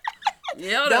 oh,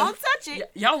 yeah, Don't touch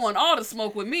it. y'all want all the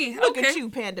smoke with me. Look Okay. at you,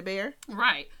 Panda Bear.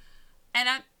 Right. And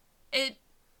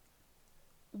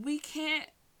we can't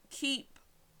keep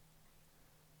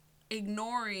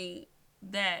ignoring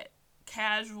that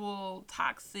casual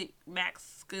toxic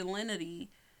masculinity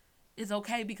is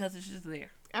okay because it's just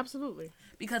there. Absolutely.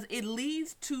 Because it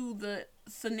leads to the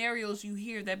scenarios you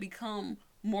hear that become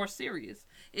more serious.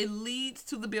 It leads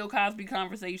to the Bill Cosby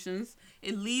conversations.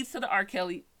 It leads to the R.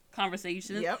 Kelly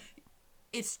conversations. Yep.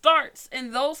 It starts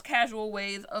in those casual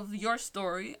ways of your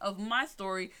story, of my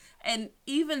story, and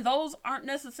even those aren't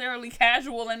necessarily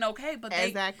casual and okay, but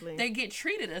Exactly. they get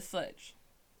treated as such.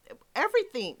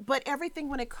 Everything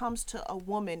when it comes to a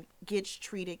woman gets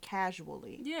treated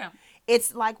casually. Yeah.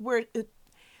 It's like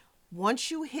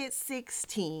once you hit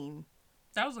 16.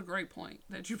 That was a great point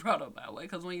that you brought up, by the way,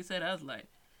 because when you said that, I was like,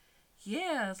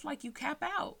 yeah, it's like you cap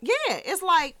out. Yeah, it's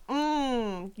like,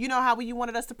 you know how you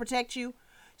wanted us to protect you?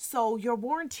 So your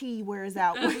warranty wears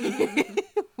out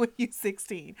when you're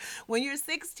 16. When you're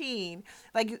 16,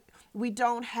 like, we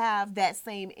don't have that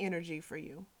same energy for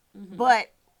you. Mm-hmm.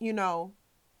 But,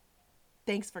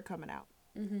 thanks for coming out.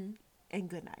 Mm-hmm. And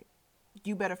good night.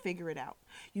 You better figure it out.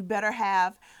 You better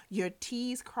have your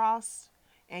T's crossed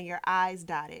and your I's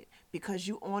dotted, because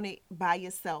you on it by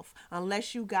yourself.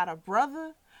 Unless you got a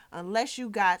brother, unless you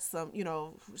got some,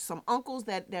 some uncles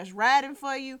that's riding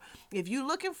for you. If you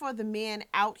looking for the men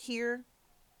out here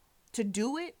to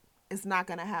do it, it's not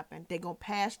going to happen. They're going to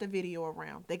pass the video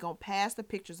around. They're going to pass the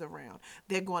pictures around.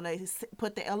 They're going to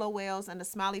put the LOLs and the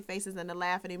smiley faces and the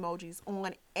laughing emojis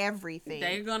on everything.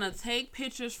 They're going to take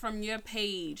pictures from your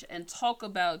page and talk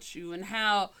about you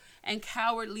and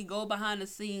cowardly go behind the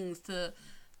scenes to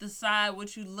decide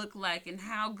what you look like and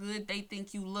how good they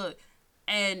think you look.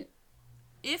 And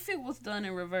if it was done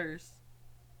in reverse,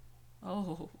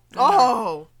 the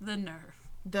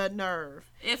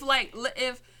nerve.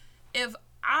 If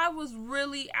I was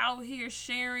really out here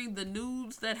sharing the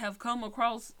nudes that have come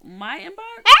across my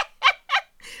inbox.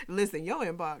 Listen, your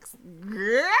inbox.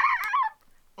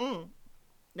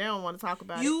 They don't want to talk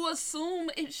about it. You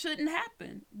assume it shouldn't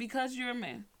happen because you're a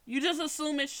man. You just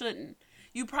assume it shouldn't.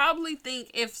 You probably think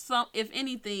if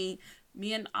anything,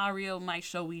 me and Ariel might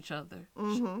show each other.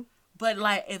 Mm-hmm. But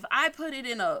like, if I put it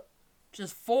in a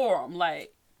just forum,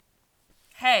 like,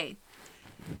 hey,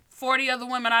 40 other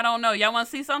women I don't know, y'all want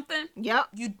to see something? Yep.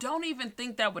 You don't even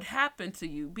think that would happen to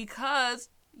you because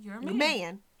you're a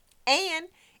man. And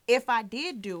if I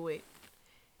did do it,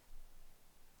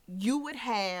 you would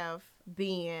have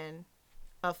been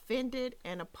offended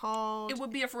and appalled. It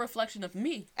would be a reflection of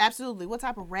me. Absolutely. What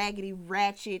type of raggedy,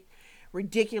 ratchet,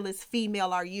 ridiculous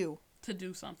female are you to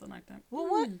do something like that? Well,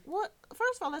 what?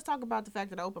 First of all, let's talk about the fact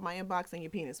that I opened my inbox and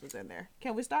your penis was in there.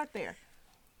 Can we start there?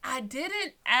 I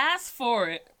didn't ask for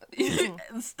it.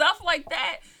 Mm-hmm. Stuff like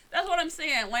that. That's what I'm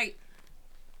saying. Like,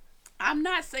 I'm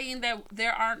not saying that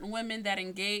there aren't women that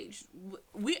engage.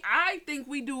 I think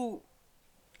we do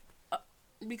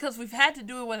because we've had to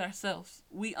do it with ourselves.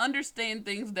 We understand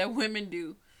things that women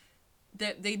do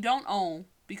that they don't own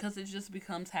because it just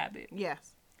becomes habit.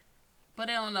 Yes. But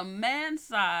on the man's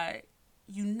side,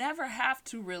 you never have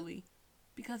to really,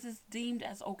 because it's deemed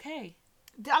as okay.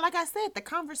 Like I said, the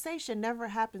conversation never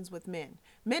happens with men.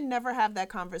 Men never have that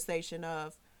conversation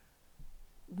of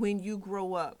when you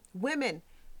grow up. Women,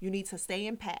 you need to stay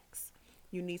in packs.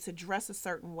 You need to dress a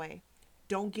certain way.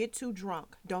 Don't get too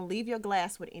drunk. Don't leave your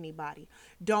glass with anybody.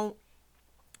 Don't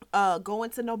go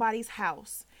into nobody's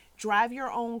house. Drive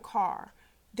your own car.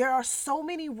 There are so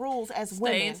many rules as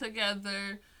women. Stay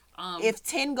together. If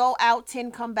 10 go out,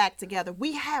 10 come back together.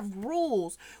 We have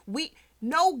rules.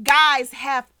 No guys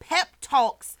have pep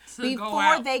talks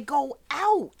before they go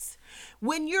out.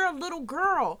 When you're a little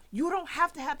girl, you don't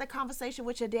have to have the conversation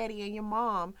with your daddy and your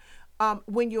mom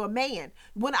when you're a man.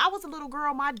 When I was a little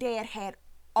girl, my dad had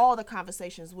all the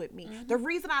conversations with me. The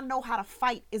reason I know how to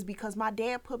fight is because my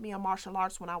dad put me in martial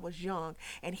arts when I was young,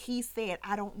 and he said,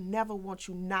 I don't never want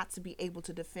you not to be able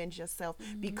to defend yourself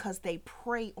because they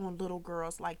prey on little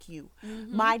girls like you.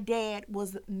 My dad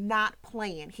was not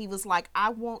playing. He was like,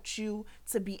 I want you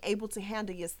to be able to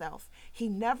handle yourself. He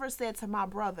never said to my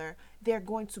brother, they're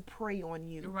going to prey on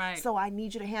you. Right. So I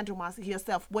need you to handle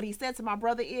yourself. What he said to my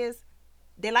brother is,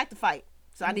 they like to fight.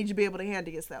 So I need you to be able to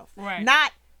handle yourself. Right.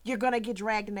 Not, you're going to get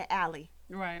dragged in the alley.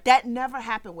 Right. That never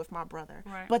happened with my brother.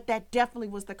 Right. But that definitely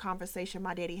was the conversation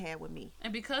my daddy had with me.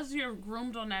 And because you're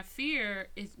groomed on that fear,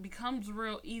 it becomes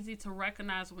real easy to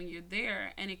recognize when you're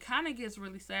there. And it kind of gets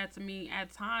really sad to me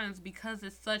at times because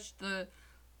it's such the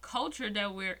culture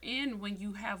that we're in when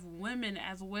you have women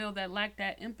as well that lack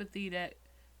that empathy, that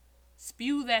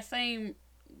spew that same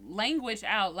language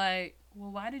out like,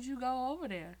 well, why did you go over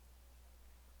there?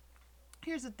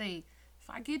 Here's the thing. If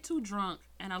I get too drunk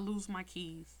and I lose my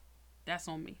keys, that's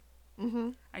on me.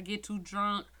 I get too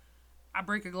drunk, I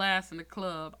break a glass in the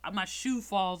club, my shoe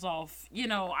falls off,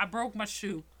 I broke my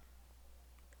shoe.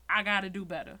 I gotta do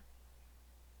better.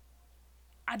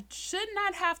 I should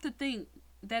not have to think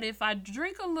that if I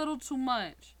drink a little too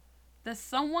much, that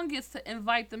someone gets to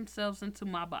invite themselves into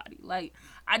my body. Like,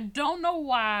 I don't know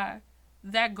why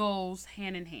that goes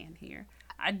hand in hand here.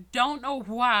 I don't know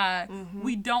why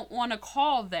we don't want to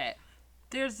call that.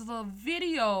 There's a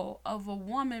video of a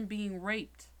woman being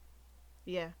raped.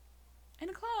 Yeah. In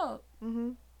a club.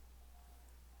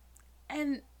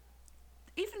 And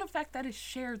even the fact that it's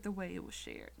shared the way it was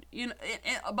shared,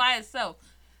 by itself,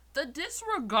 the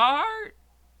disregard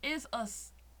is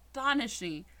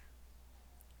astonishing.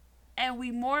 And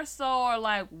we more so are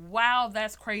like, wow,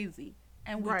 that's crazy.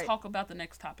 And we talk about the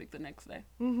next topic the next day.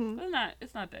 But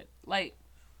it's not that. Like,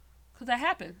 because that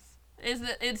happens.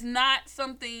 It's not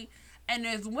something... And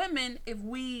as women, if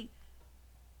we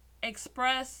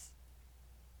express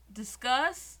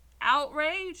disgust,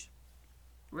 outrage,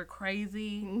 we're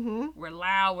crazy, we're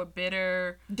loud, we're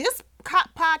bitter. This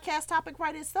podcast topic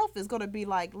right itself is going to be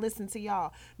like, listen to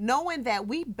y'all. Knowing that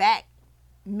we back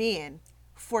men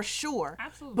for sure.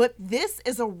 Absolutely. But this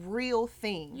is a real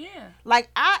thing. Yeah. Like,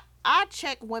 I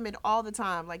check women all the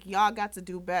time. Like, y'all got to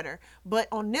do better. But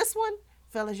on this one...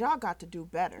 Fellas, y'all got to do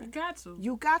better. You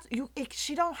got to.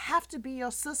 She don't have to be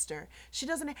your sister. She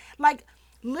doesn't, like,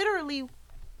 literally,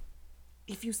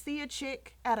 if you see a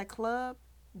chick at a club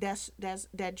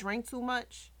that drink too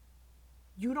much,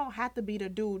 you don't have to be the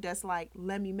dude that's like,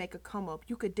 let me make a come up.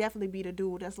 You could definitely be the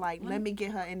dude that's like, let me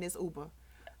get her in this Uber.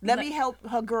 Let me help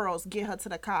her girls get her to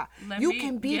the car. You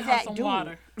can be that dude.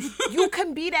 Water. You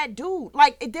can be that dude.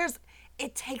 Like,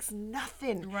 it takes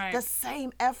nothing. Right. The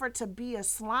same effort to be a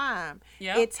slime.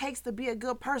 Yep. It takes to be a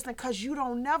good person, because you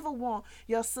don't never want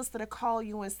your sister to call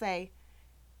you and say,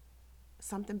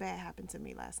 something bad happened to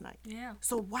me last night. Yeah.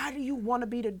 So why do you want to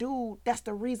be the dude that's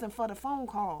the reason for the phone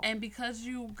call? And because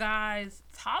you guys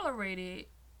tolerate it,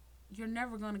 you're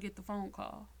never going to get the phone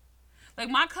call. Like,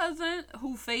 my cousin,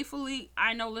 who faithfully,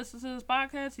 I know, listens to this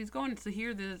podcast, he's going to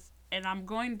hear this, and I'm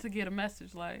going to get a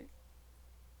message like,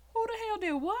 who the hell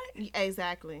did what?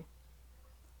 Exactly.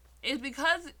 It's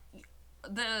because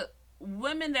the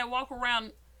women that walk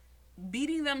around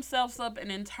beating themselves up and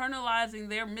internalizing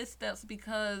their missteps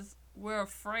because we're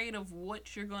afraid of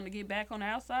what you're going to get back on the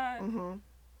outside.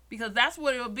 Because that's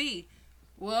what it'll be.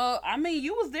 Well, I mean,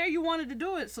 you was there, you wanted to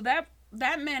do it. So that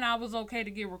meant I was okay to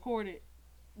get recorded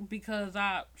because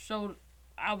I showed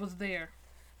I was there.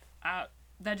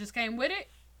 That just came with it?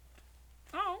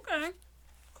 Oh, okay.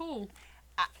 Cool.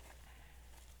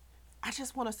 I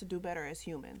just want us to do better as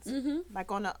humans.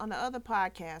 Like on the other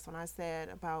podcast, when I said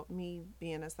about me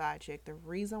being a side chick, the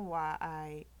reason why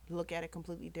I look at it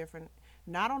completely different,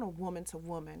 not on a woman to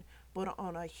woman, but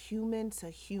on a human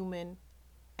to human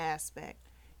aspect.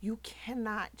 You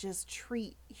cannot just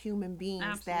treat human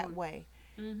beings that way.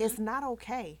 It's not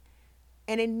okay.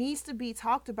 And it needs to be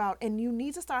talked about. And you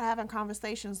need to start having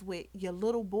conversations with your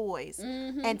little boys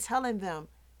Mm-hmm. and telling them,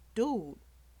 dude,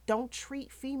 don't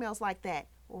treat females like that,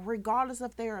 regardless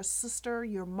if they're a sister,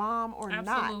 your mom, or not.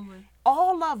 Absolutely.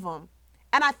 All of them.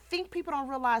 And I think people don't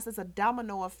realize there's a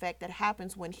domino effect that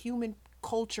happens when human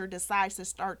culture decides to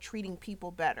start treating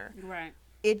people better. Right.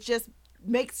 It just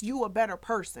makes you a better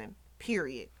person,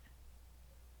 period.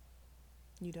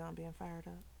 You done being fired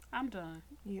up? I'm done.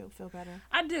 You feel better?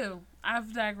 I do.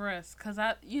 I've digressed because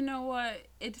you know what?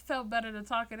 It felt better to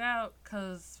talk it out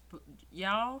because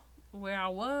y'all, where I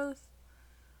was,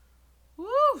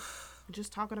 woo,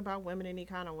 Just talking about women in any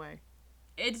kind of way.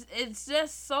 it's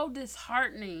just so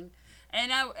disheartening,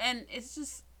 and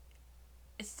it's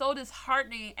so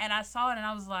disheartening. And I saw it and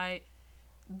I was like,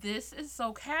 this is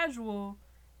so casual,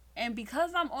 and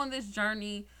because I'm on this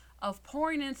journey of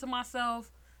pouring into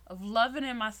myself, of loving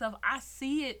in myself, I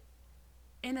see it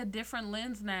in a different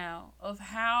lens now of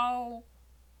how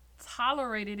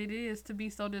tolerated it is to be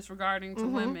so disregarding to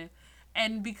women.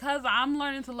 And because I'm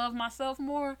learning to love myself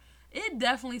more, it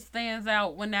definitely stands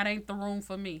out when that ain't the room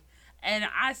for me. And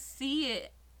I see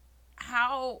it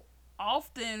how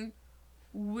often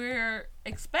we're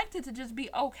expected to just be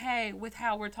okay with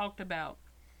how we're talked about.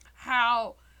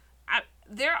 How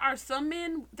there are some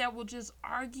men that will just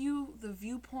argue the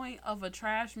viewpoint of a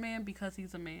trash man because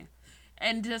he's a man,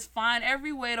 and just find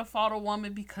every way to fault a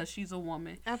woman because she's a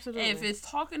woman. Absolutely. If it's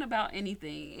talking about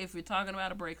anything, if you're talking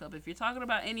about a breakup, if you're talking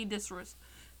about any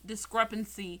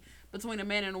discrepancy between a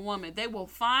man and a woman, they will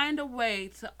find a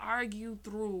way to argue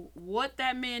through what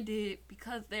that man did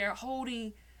because they're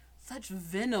holding such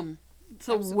venom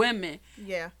to women.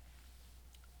 Yeah.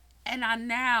 And I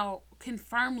now can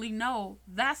firmly know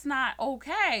that's not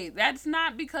okay. That's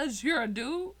not because you're a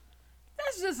dude.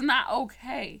 That's just not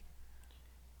okay.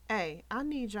 Hey, I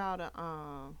need y'all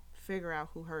to figure out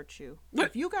who hurt you.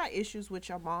 If you got issues with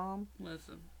your mom,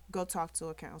 Listen. go talk to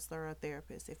a counselor or a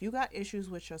therapist. If you got issues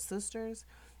with your sisters,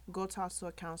 go talk to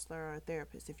a counselor or a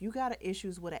therapist. If you got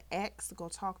issues with an ex, go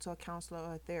talk to a counselor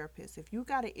or a therapist. If you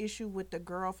got an issue with the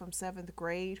girl from 7th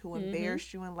grade who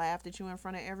embarrassed you and laughed at you in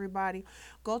front of everybody,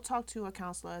 go talk to a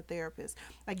counselor or a therapist.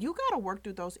 Like, you got to work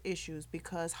through those issues,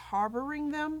 because harboring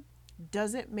them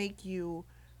doesn't make you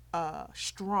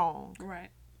strong. Right.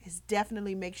 It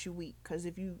definitely makes you weak, because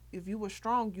if you were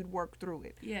strong, you'd work through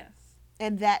it. Yes.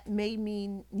 And that may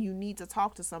mean you need to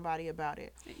talk to somebody about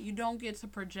it. You don't get to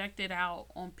project it out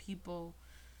on people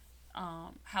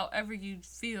however you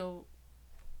feel.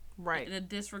 Right. The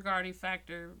disregarding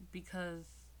factor, because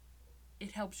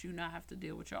it helps you not have to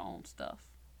deal with your own stuff.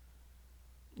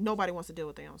 Nobody wants to deal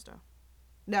with their own stuff.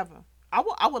 Never.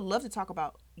 I would love to talk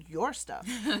about your stuff.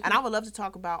 And I would love to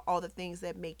talk about all the things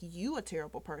that make you a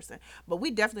terrible person. But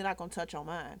we definitely not going to touch on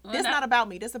mine. This not about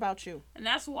me. This about you. And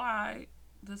that's why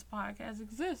this podcast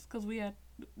exists, because we had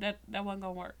that wasn't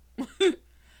gonna work.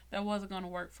 That wasn't gonna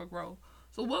work for growth.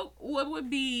 So what would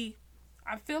be?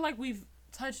 I feel like we've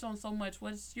touched on so much.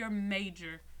 What's your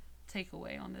major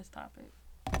takeaway on this topic?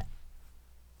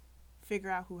 Figure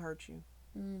out who hurt you.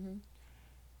 Mm-hmm.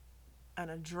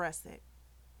 And address it,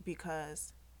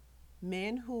 because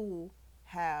men who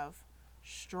have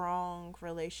strong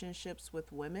relationships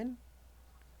with women,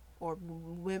 or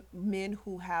men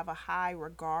who have a high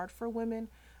regard for women,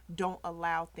 don't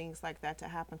allow things like that to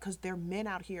happen, because there are men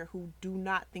out here who do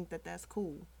not think that that's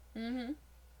cool. Mm-hmm.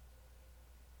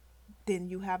 Then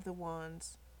you have the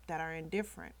ones that are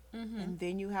indifferent, Mm-hmm. and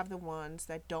then you have the ones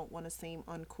that don't want to seem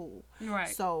uncool. Right.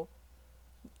 So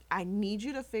I need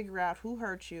you to figure out who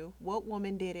hurt you, what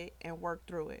woman did it, and work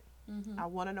through it. Mm-hmm. I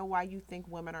want to know why you think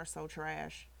women are so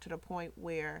trash to the point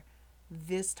where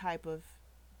this type of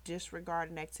disregard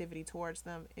and activity towards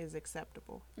them is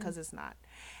acceptable, because it's not.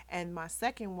 And my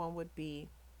second one would be,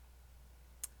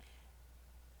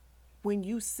 when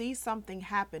you see something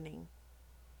happening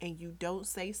and you don't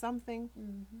say something,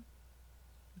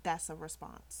 that's a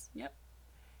response. Yep.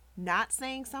 Not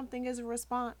saying something is a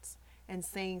response, and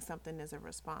saying something is a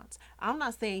response. I'm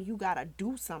not saying you gotta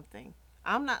do something.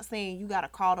 I'm not saying you gotta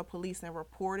call the police and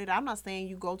report it. I'm not saying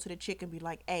you go to the chick and be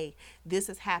like, hey, this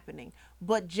is happening.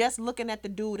 But just looking at the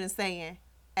dude and saying,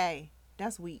 hey,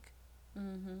 that's weak.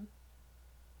 Mm-hmm.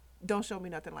 Don't show me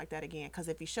nothing like that again. Because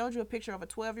if he showed you a picture of a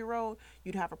 12-year-old,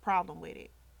 you'd have a problem with it.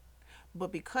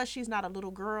 But because she's not a little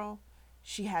girl,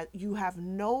 you have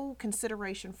no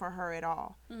consideration for her at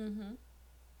all. Mm-hmm.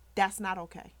 That's not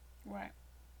okay. Right.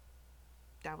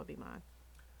 That would be mine.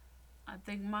 I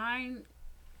think mine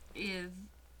is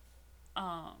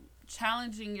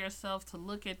challenging yourself to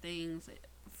look at things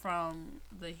from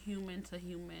the human to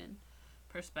human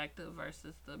perspective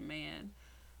versus the man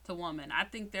to woman. I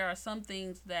think there are some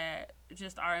things that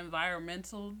just our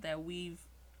environmental that we've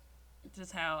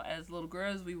just how as little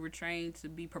girls we were trained to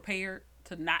be prepared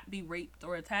to not be raped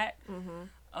or attacked.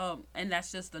 And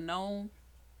that's just the known.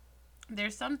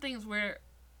 There's some things where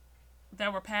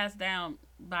that were passed down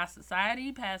by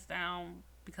society, passed down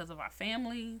because of our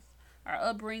families, our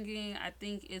upbringing. I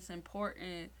think it's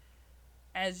important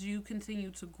as you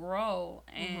continue to grow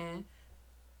and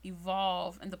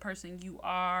evolve and the person you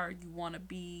are, you want to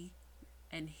be,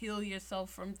 and heal yourself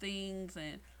from things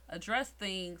and address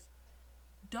things.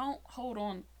 Don't hold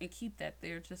on and keep that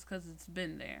there just because it's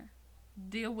been there.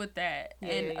 Deal with that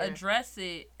and address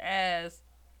it as,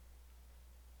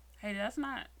 hey, that's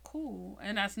not cool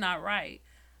and that's not right.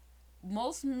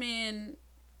 Most men,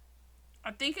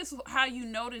 I think it's how you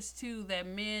notice too that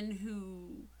men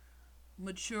who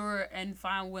mature and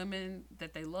find women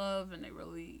that they love and they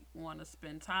really want to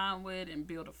spend time with and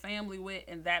build a family with,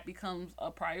 and that becomes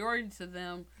a priority to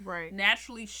them, right,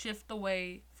 naturally shift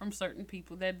away from certain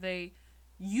people that they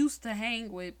used to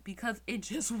hang with because it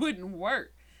just wouldn't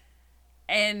work.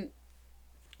 And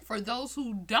for those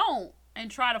who don't and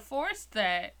try to force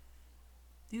that,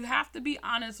 you have to be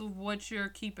honest with what you're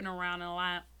keeping around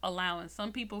and allowing.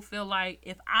 Some people feel like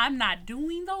if I'm not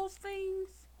doing those things,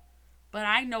 but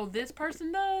I know this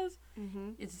person does,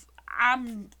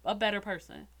 I'm a better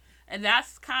person. And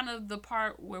that's kind of the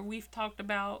part where we've talked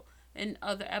about in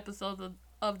other episodes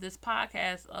of this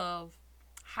podcast of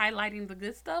highlighting the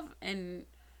good stuff and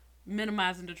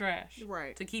minimizing the trash.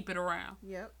 Right. To keep it around.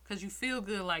 Yep. Because you feel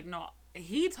good like, no,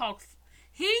 he don't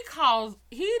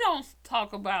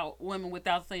talk about women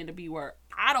without saying the B word.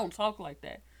 I don't talk like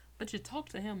that. But you talk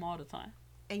to him all the time.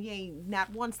 And you ain't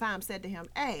not one time said to him,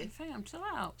 hey, fam, chill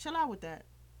out. Chill out with that.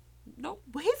 Nope.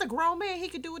 But he's a grown man. He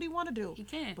can do what he want to do. He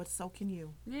can. But so can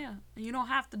you. Yeah. And you don't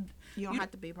have to. You don't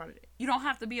have to be a part of it. You don't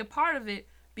have to be a part of it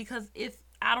because if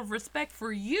out of respect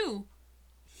for you,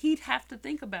 he'd have to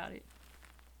think about it.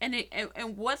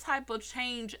 And what type of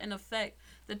change and effect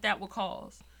that will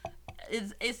cause.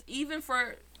 It's even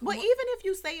for... Well, even if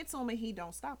you say it to him and he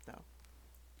don't stop, though.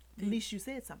 At least you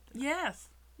said something. Yes.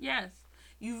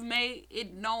 You've made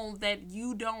it known that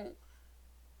you don't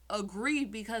agree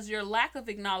because your lack of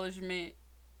acknowledgement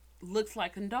looks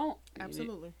like condone.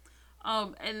 Absolutely.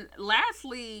 And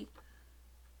lastly,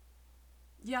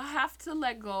 y'all have to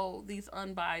let go these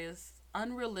unbiased,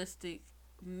 unrealistic,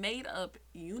 made up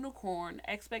unicorn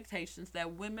expectations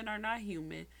that women are not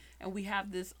human, and we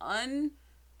have this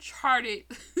uncharted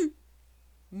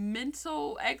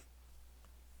mental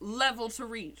level to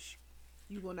reach.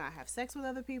 You will not have sex with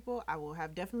other people. I will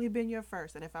have definitely been your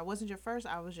first. And if I wasn't your first,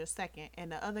 I was your second. And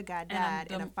the other guy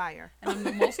died in a fire. And I'm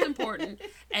the most important.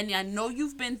 And I know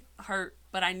you've been hurt,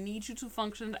 but I need you to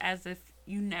function as if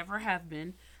you never have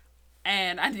been.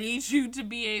 And I need you to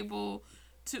be able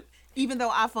to... Even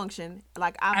though I function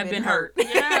like I've been hurt.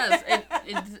 Yes.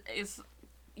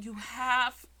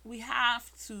 We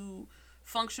have to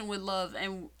function with love.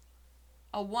 And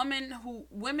women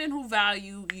who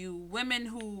value you, women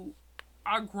who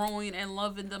are growing and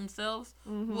loving themselves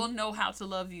will know how to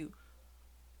love you.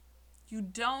 You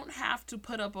don't have to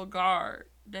put up a guard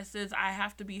that says I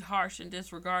have to be harsh and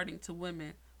disregarding to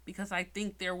women because I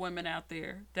think there are women out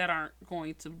there that aren't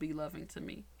going to be loving to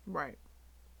me. Right.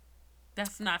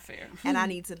 That's not fair. And I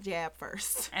need to jab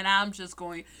first. And I'm just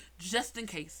in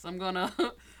case, I'm going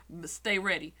to stay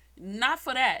ready. Not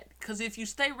for that. Because if you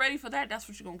stay ready for that, that's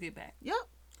what you're going to get back. Yep.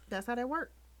 That's how that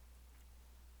works.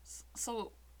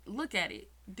 So look at it.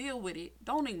 Deal with it.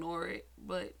 Don't ignore it.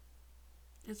 But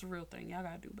it's a real thing. Y'all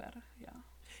got to do better. Yeah.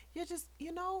 Yeah, just,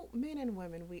 men and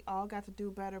women, we all got to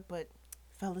do better. But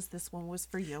fellas, this one was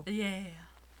for you. Yeah.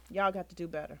 Y'all got to do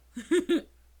better.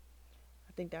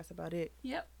 I think that's about it.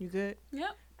 Yep. You good? Yep.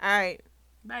 All right.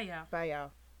 Bye, y'all. Bye,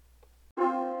 y'all.